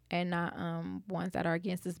 and not ones that are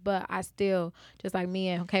against us. But I still, just like me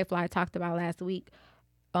and KFlyy talked about last week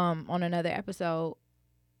on another episode,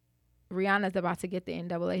 Rihanna's about to get the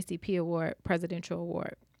NAACP award, presidential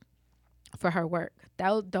award, for her work.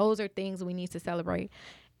 Those are things we need to celebrate.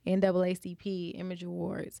 NAACP, Image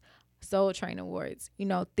Awards, Soul Train Awards, you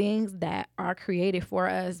know, things that are created for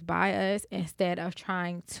us, by us, instead of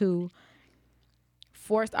trying to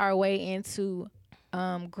force our way into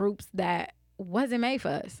groups that wasn't made for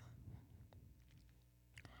us.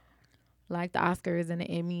 Like the Oscars and the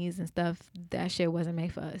Emmys and stuff, that shit wasn't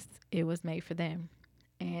made for us. It was made for them.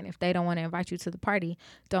 And if they don't want to invite you to the party,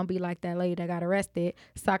 don't be like that lady that got arrested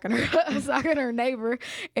socking her neighbor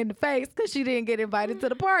in the face because she didn't get invited to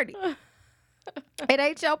the party. It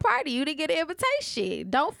ain't your party. You didn't get an invitation.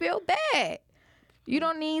 Don't feel bad. You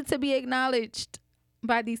don't need to be acknowledged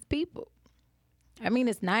by these people. I mean,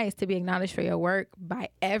 it's nice to be acknowledged for your work by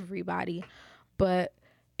everybody, but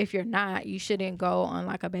if you're not, you shouldn't go on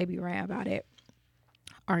like a baby rant about it.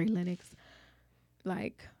 Ari Lennox,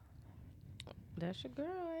 like, that's your girl,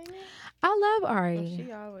 ain't it? I love Ari. Well,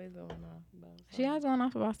 she always going off about something. She always going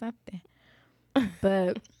off about something.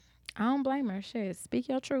 But I don't blame her. Shit, speak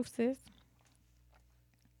your truth, sis.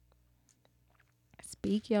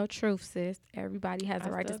 Speak your truth, sis. Everybody has a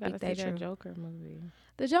right to speak their truth. Joker movie.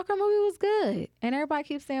 The Joker movie was good. And everybody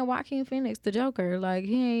keeps saying Joaquin Phoenix, the Joker. Like,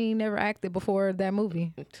 he ain't never acted before that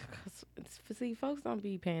movie. See, folks don't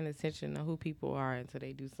be paying attention to who people are until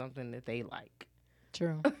they do something that they like.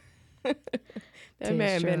 True. That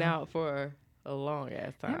man been out for a long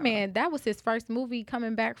ass time. That man, that was his first movie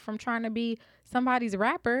coming back from trying to be somebody's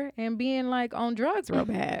rapper and being like on drugs real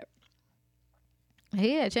bad.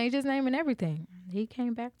 He had changed his name and everything. He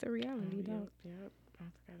came back to reality, though. Yep. I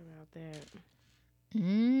forgot about that.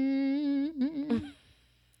 Mm-hmm.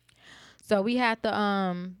 So we had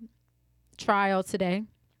the trial today,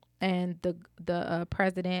 and the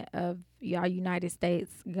president of y'all United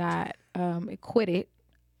States got acquitted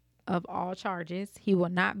of all charges. He will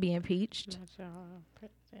not be impeached. Not y'all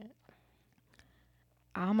president.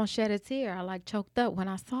 I almost shed a tear. I like choked up when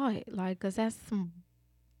I saw it, like, cause that's some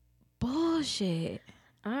bullshit.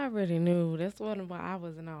 I already knew. That's why I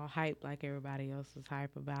wasn't all hype like everybody else was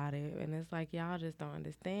hype about it. And it's like, y'all just don't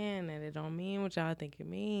understand that it don't mean what y'all think it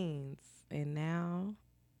means. And now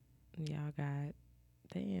y'all got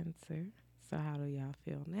the answer. So how do y'all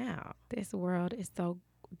feel now? This world is so,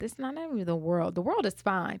 this not even the world. The world is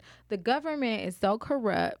fine. The government is so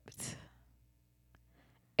corrupt.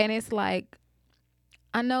 And it's like,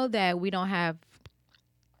 I know that we don't have,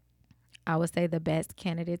 I would say, the best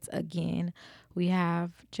candidates again. We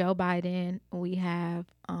have Joe Biden. We have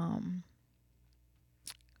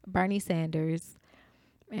Bernie Sanders,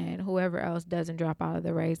 and whoever else doesn't drop out of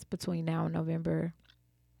the race between now and November.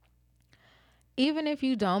 Even if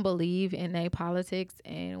you don't believe in their politics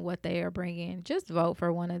and what they are bringing, just vote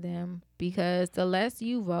for one of them, because the less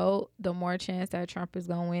you vote, the more chance that Trump is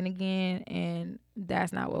going to win again, and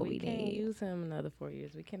that's not what we need. We can't use him another 4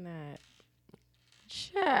 years. We cannot.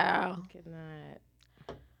 Child. We cannot.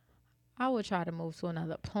 I would try to move to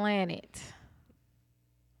another planet.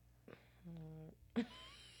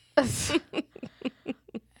 As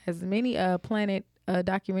many planet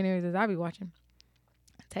documentaries as I be watching.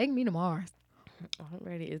 Take me to Mars. I'm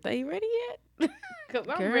ready. Is they ready yet? Because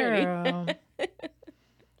I'm ready.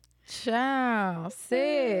 Child,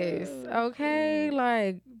 sis. Okay,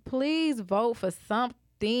 like, please vote for something.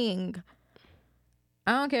 thing.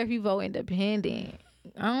 I don't care if you vote independent.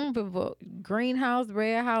 I don't vote green house,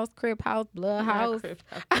 red house, crip house, blood house.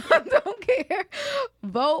 I don't care.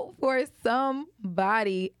 Vote for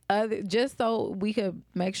somebody other, just so we could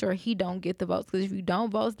make sure he don't get the votes. Because if you don't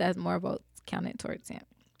vote, that's more votes counted towards him.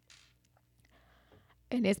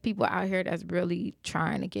 And there's people out here that's really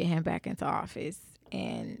trying to get him back into office.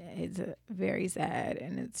 And it's very sad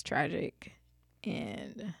and it's tragic.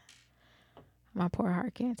 And my poor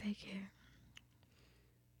heart can't take it.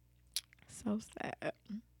 So sad.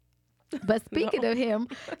 But speaking of him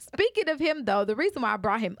though, the reason why I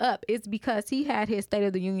brought him up is because he had his State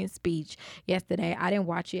of the Union speech yesterday. I didn't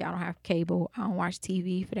watch it. I don't have cable. I don't watch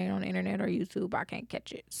TV. If it ain't on the internet or YouTube, I can't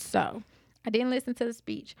catch it. So I didn't listen to the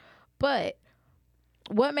speech. But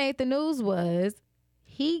what made the news was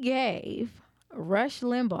he gave Rush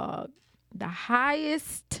Limbaugh the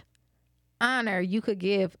highest honor you could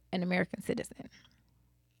give an American citizen.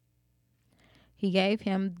 He gave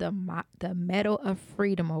him the Medal of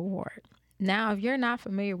Freedom Award. Now, if you're not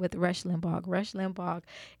familiar with Rush Limbaugh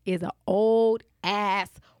is an old ass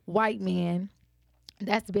white man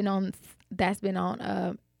that's been on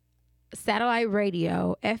satellite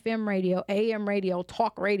radio, FM radio, AM radio,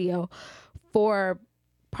 talk radio for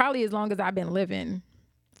probably as long as I've been living,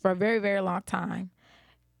 for a very, very long time.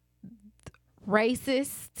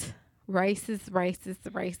 Racist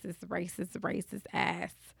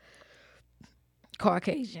ass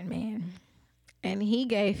Caucasian man. And he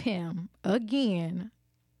gave him, again,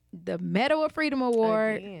 the Medal of Freedom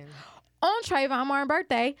Award on Trayvon Martin's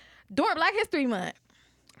birthday during Black History Month.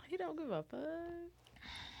 He don't give a fuck.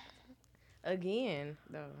 Again,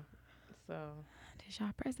 though. So. This y'all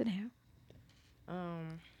president.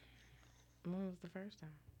 When was the first time?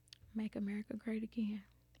 Make America great again.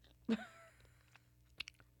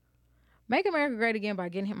 Make America great again by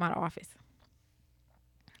getting him out of office.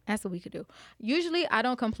 That's what we could do. Usually, I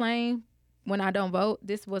don't complain when I don't vote.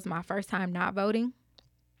 This was my first time not voting.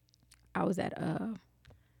 I was at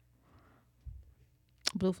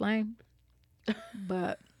Blue Flame.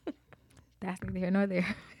 But that's neither here nor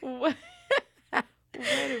there. What?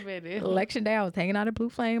 Wait a minute. Election day, I was hanging out at Blue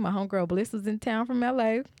Flame. My homegirl Bliss was in town from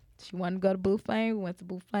LA. She wanted to go to Blue Flame. We went to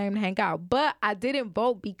Blue Flame to hang out. But I didn't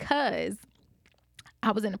vote because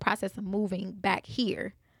I was in the process of moving back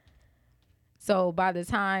here. So by the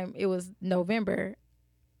time it was November,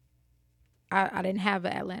 I didn't have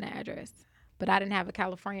an Atlanta address. But I didn't have a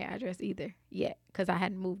California address either yet because I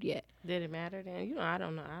hadn't moved yet. Did it matter then? You know, I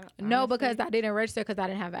don't know. No, because I didn't register because I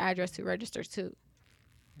didn't have an address to register to.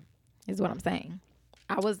 Is what I'm saying.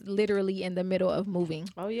 I was literally in the middle of moving.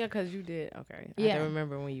 Oh, yeah, because you did. Okay. Yeah. I don't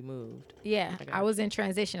remember when you moved. Yeah, I was in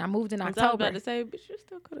transition. I moved in October. I was about to say, but you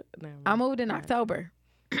still could have. I moved in October.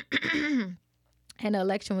 And the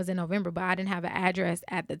election was in November, but I didn't have an address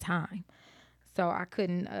at the time. So I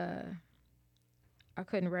couldn't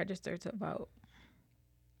register to vote.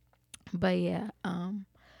 But yeah,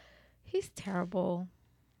 he's terrible.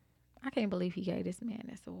 I can't believe he gave this man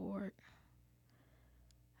this award.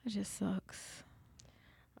 It just sucks.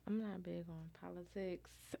 I'm not big on politics,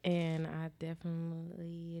 and I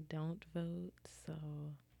definitely don't vote, so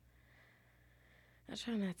I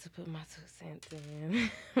try not to put my 2 cents in.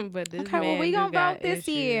 But this man we gonna vote this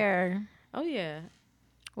issues. year. Oh yeah,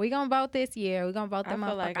 we gonna vote this year. We gonna vote them. I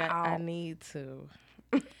feel like I need to.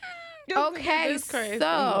 Okay,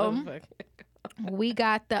 so we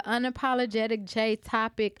got the Unapolojetic Jae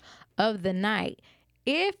topic of the night.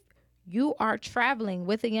 If you are traveling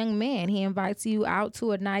with a young man, he invites you out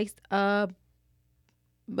to a nice island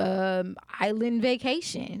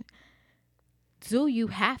vacation. Do you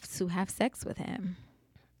have to have sex with him?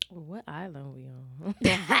 What island we on?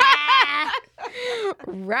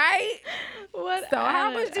 Right? What? So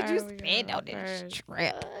how much did you spend on this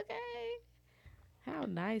trip? Okay. How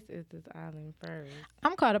nice is this island first?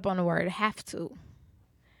 I'm caught up on the word have to.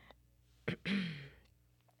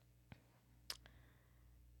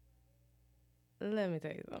 Let me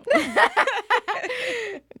tell you something.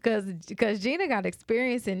 Because Gina got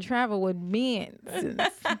experience in travel with men.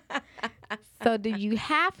 So do you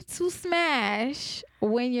have to smash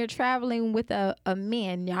when you're traveling with a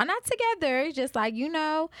man? Y'all not together. Just like,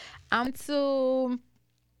 I'm to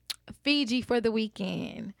Fiji for the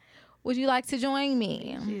weekend. Would you like to join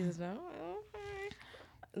me? Jesus, no.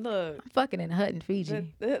 Look. I'm fucking in a hut in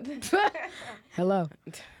Fiji. Hello.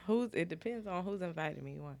 It depends on who's inviting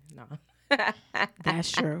me. No. That's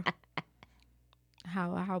true.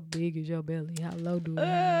 How big is your belly? How low do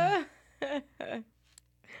it?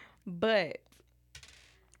 But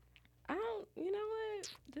I don't. You know what?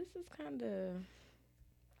 This is kind of.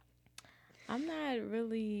 I'm not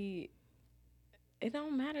really it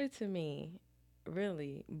don't matter to me,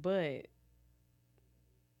 really. But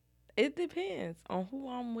it depends on who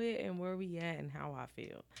I'm with and where we at and how I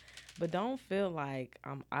feel. But don't feel like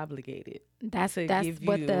I'm obligated That's to that's give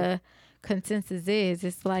what you the consensus is.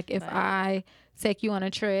 It's like if like I take you on a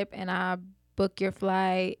trip and I book your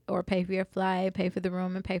flight or pay for your flight, pay for the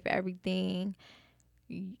room and pay for everything,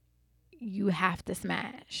 you have to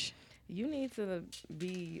smash. you need to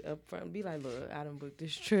be upfront. Be like, look, I done booked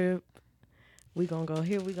this trip. We gonna go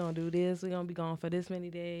here. We gonna do this. We gonna be gone for this many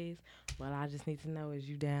days. Well, I just need to know, is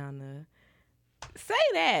you down to say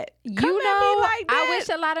that? You Come at me know, like that. I wish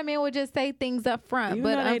a lot of men would just say things up front, You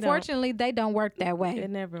but know they don't. unfortunately, they don't work that It way.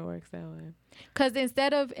 never works that way. Because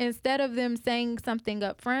instead of them saying something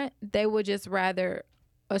up front, they would just rather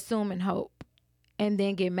assume and hope, and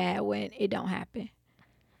then get mad when it don't happen.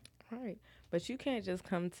 Right. But you can't just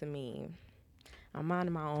come to me. I'm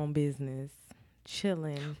minding my own business,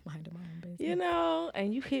 chilling. Minding my own business. You know,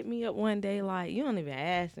 and you hit me up one day like, you don't even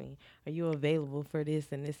ask me, are you available for this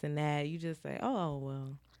and this and that? You just say, oh,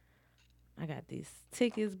 well, I got these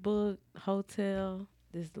tickets booked, hotel,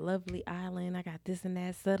 this lovely island. I got this and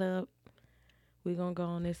that set up. We're going to go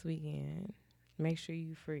on this weekend. Make sure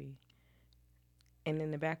you free. And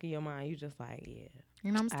in the back of your mind, you just like, yeah.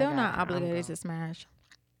 And I'm I still got not it. I'm obligated gone. to smash.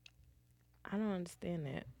 I don't understand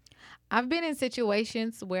that. I've been in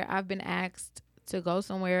situations where I've been asked to go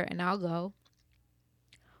somewhere and I'll go.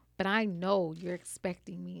 But I know you're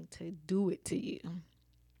expecting me to do it to you.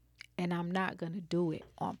 And I'm not going to do it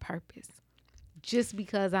on purpose. Just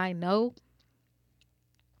because I know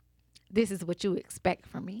this is what you expect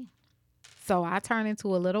from me. So I turn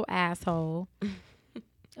into a little asshole,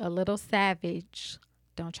 a little savage.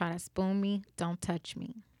 Don't try to spoon me. Don't touch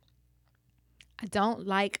me. I don't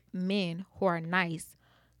like men who are nice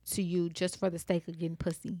to you just for the sake of getting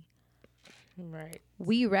pussy. Right.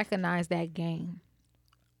 We recognize that game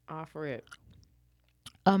Off rip.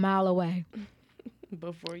 a mile away.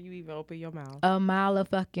 Before you even open your mouth. A mile of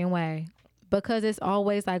fucking way. Because it's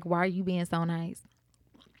always like, why are you being so nice?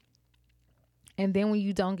 And then when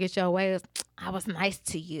you don't get your way, it's, I was nice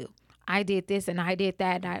to you. I did this and I did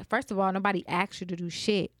that. First of all, nobody asked you to do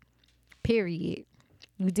shit. Period.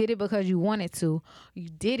 You did it because you wanted to. You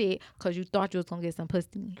did it because you thought you was going to get some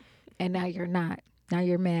pussy. And now you're not. Now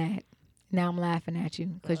you're mad. Now I'm laughing at you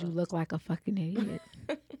because you look like a fucking idiot.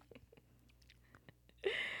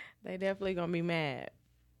 They definitely gonna be mad.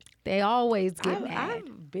 They always get mad.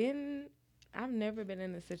 I've never been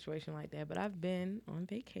in a situation like that, but I've been on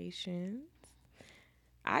vacations.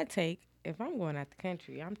 If I'm going out the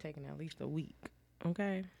country, I'm taking at least a week.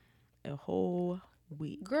 Okay? A whole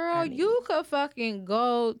week. Girl, you could fucking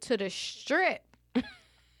go to the strip.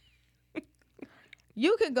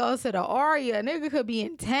 You could go to the Aria. A nigga could be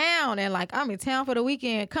in town and like, I'm in town for the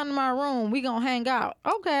weekend. Come to my room. We gonna hang out.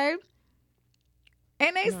 Okay.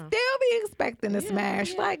 And they still be expecting to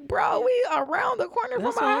smash. Yeah. Like, bro, we around the corner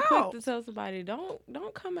That's from why my I'm house. quick to tell somebody, don't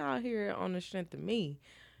come out here on the strength of me.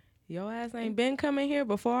 Your ass ain't been coming here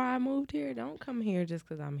before I moved here. Don't come here just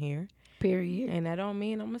because I'm here. Period. And that don't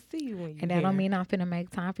mean I'm going to see you when you And that don't mean I'm finna make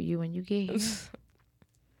time for you when you get here.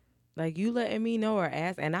 Like, you letting me know or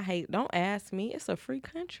ask, and don't ask me. It's a free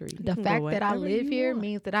country. The fact that I live here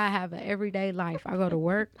means that I have an everyday life. I go to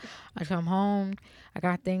work, I come home, I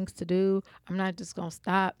got things to do. I'm not just gonna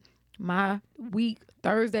stop my week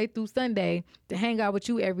Thursday through Sunday to hang out with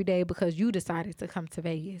you every day because you decided to come to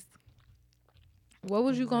Vegas. What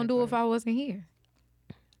was you gonna do if I wasn't here?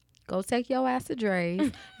 Go take your ass to Dre's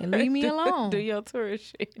and leave me alone. Do your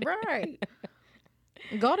tourist shit. Right.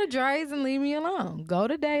 Go to Dre's and leave me alone. Go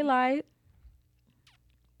to Daylight,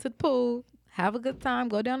 to the pool, have a good time,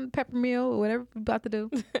 go down to the Pepper Mill or whatever we're about to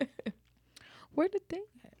do. Where the thing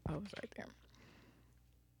at? Oh, it's right there.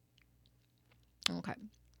 Okay.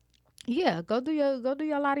 Yeah, go do your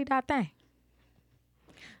lottie-da thing.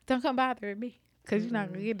 Don't come bother me because you're not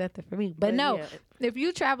going to get nothing from me. But no, if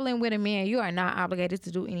you're traveling with a man, you are not obligated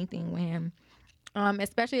to do anything with him.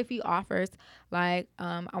 Especially if he offers, like,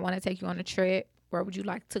 I want to take you on a trip. Where would you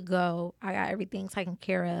like to go? I got everything taken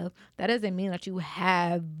care of. That doesn't mean that you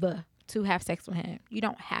have to have sex with him. You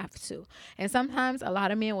don't have to. And sometimes a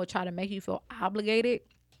lot of men will try to make you feel obligated.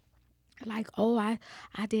 Like, oh, I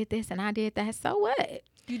did this and I did that. So what?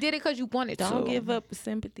 You did it because you wanted to. Don't give up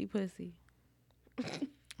sympathy pussy.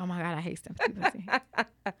 Oh, my God. I hate sympathy pussy.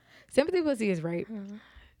 Sympathy pussy is rape.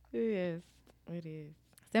 It is. It is.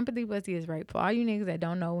 Sympathy pussy is rape. For all you niggas that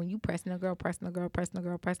don't know, when you pressing a girl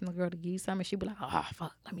to give you something, she be like, oh,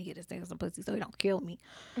 fuck, let me get this nigga some pussy so he don't kill me.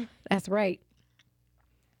 That's rape.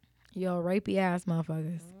 Yo, rapey ass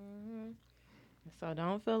motherfuckers. Mm-hmm. So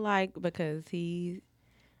don't feel like because he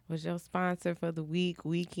was your sponsor for the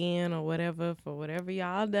weekend, or whatever, for whatever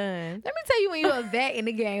y'all done. Let me tell you, when you're a vet in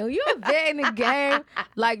the game, when you're a vet in the game,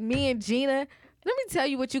 like me and Gina, let me tell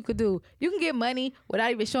you what you could do. You can get money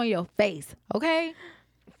without even showing your face, okay?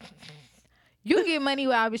 You can get money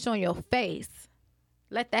without even showing your face.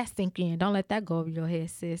 Let that sink in. Don't let that go over your head,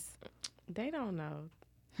 sis. They don't know.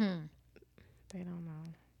 They don't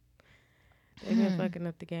know. They've been fucking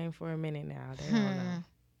up the game for a minute now. They don't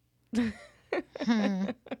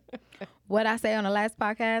know. What I say on the last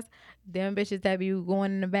podcast, them bitches that be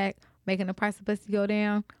going in the back, making the price of pussy go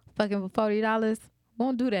down, fucking for $40,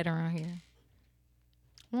 won't do that around here.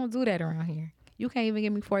 Won't do that around here. You can't even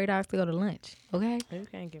give me $40 to go to lunch, okay? You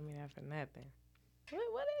can't give me that for nothing.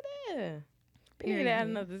 What it is? You need to add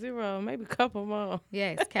another zero, maybe a couple more.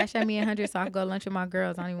 Yes, cash at me 100 so I can go lunch with my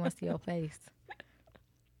girls. I don't even want to see your face.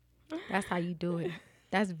 That's how you do it.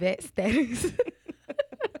 That's vet status.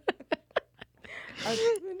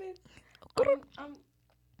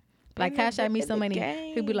 Like, cash at me so many.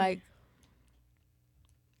 He'll be like,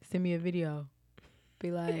 send me a video.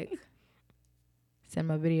 Be like, send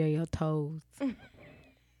my video of your toes.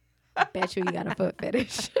 I bet you got a foot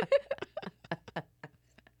fetish.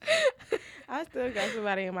 I still got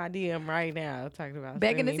somebody in my DM right now talking about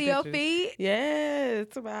begging to see your feet. Yes,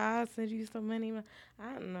 I'll send you some money.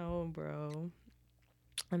 I don't know, bro.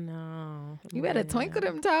 No. You better twinkle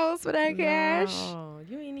them toes for that cash. No,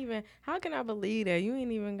 you ain't even. How can I believe that? You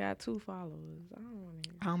ain't even got 2 followers. I don't want to.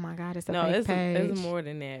 Oh my God, it's a fake page. It's more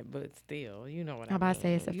than that, but still, you know what I mean. I'm about to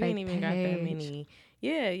say it's a you fake ain't even page. got that many.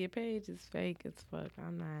 Yeah, your page is fake as fuck.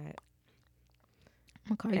 I'm not.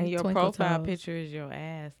 I'm gonna call and you your Twinkle profile Toes. picture is your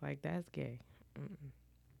ass. Like, that's gay.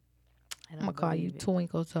 I'm gonna call you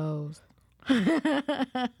Twinkle Toes.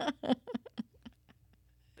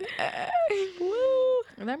 Woo.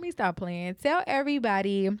 Let me stop playing. Tell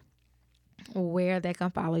everybody where they can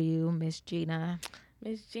follow you, Miss Gina.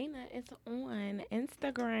 Miss Gina is on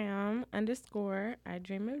Instagram _ I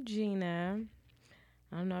Dream of Gina.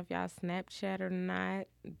 I don't know if y'all Snapchat or not.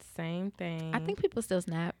 Same thing. I think people still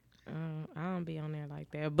snap. I don't be on there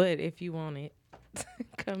like that. But if you want it,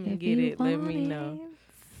 come and get it. Let me know.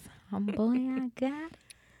 Some boy, I got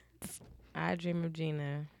it. I Dream of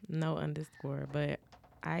Gina, no underscore, but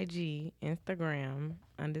IG, Instagram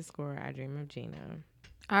 _ I Dream of Gina.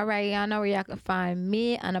 All right, y'all know where y'all can find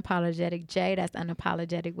me, Unapolojetic Jae. That's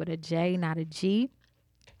unapologetic with a J, not a G.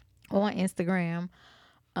 On Instagram.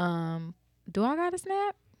 Do I got a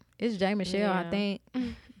snap? It's Jae Michelle, yeah. I think.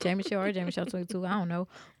 Jae Michelle or Jae Michelle 22. I don't know.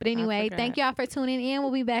 But anyway, thank y'all for tuning in.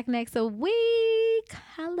 We'll be back next week.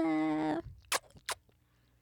 Holla.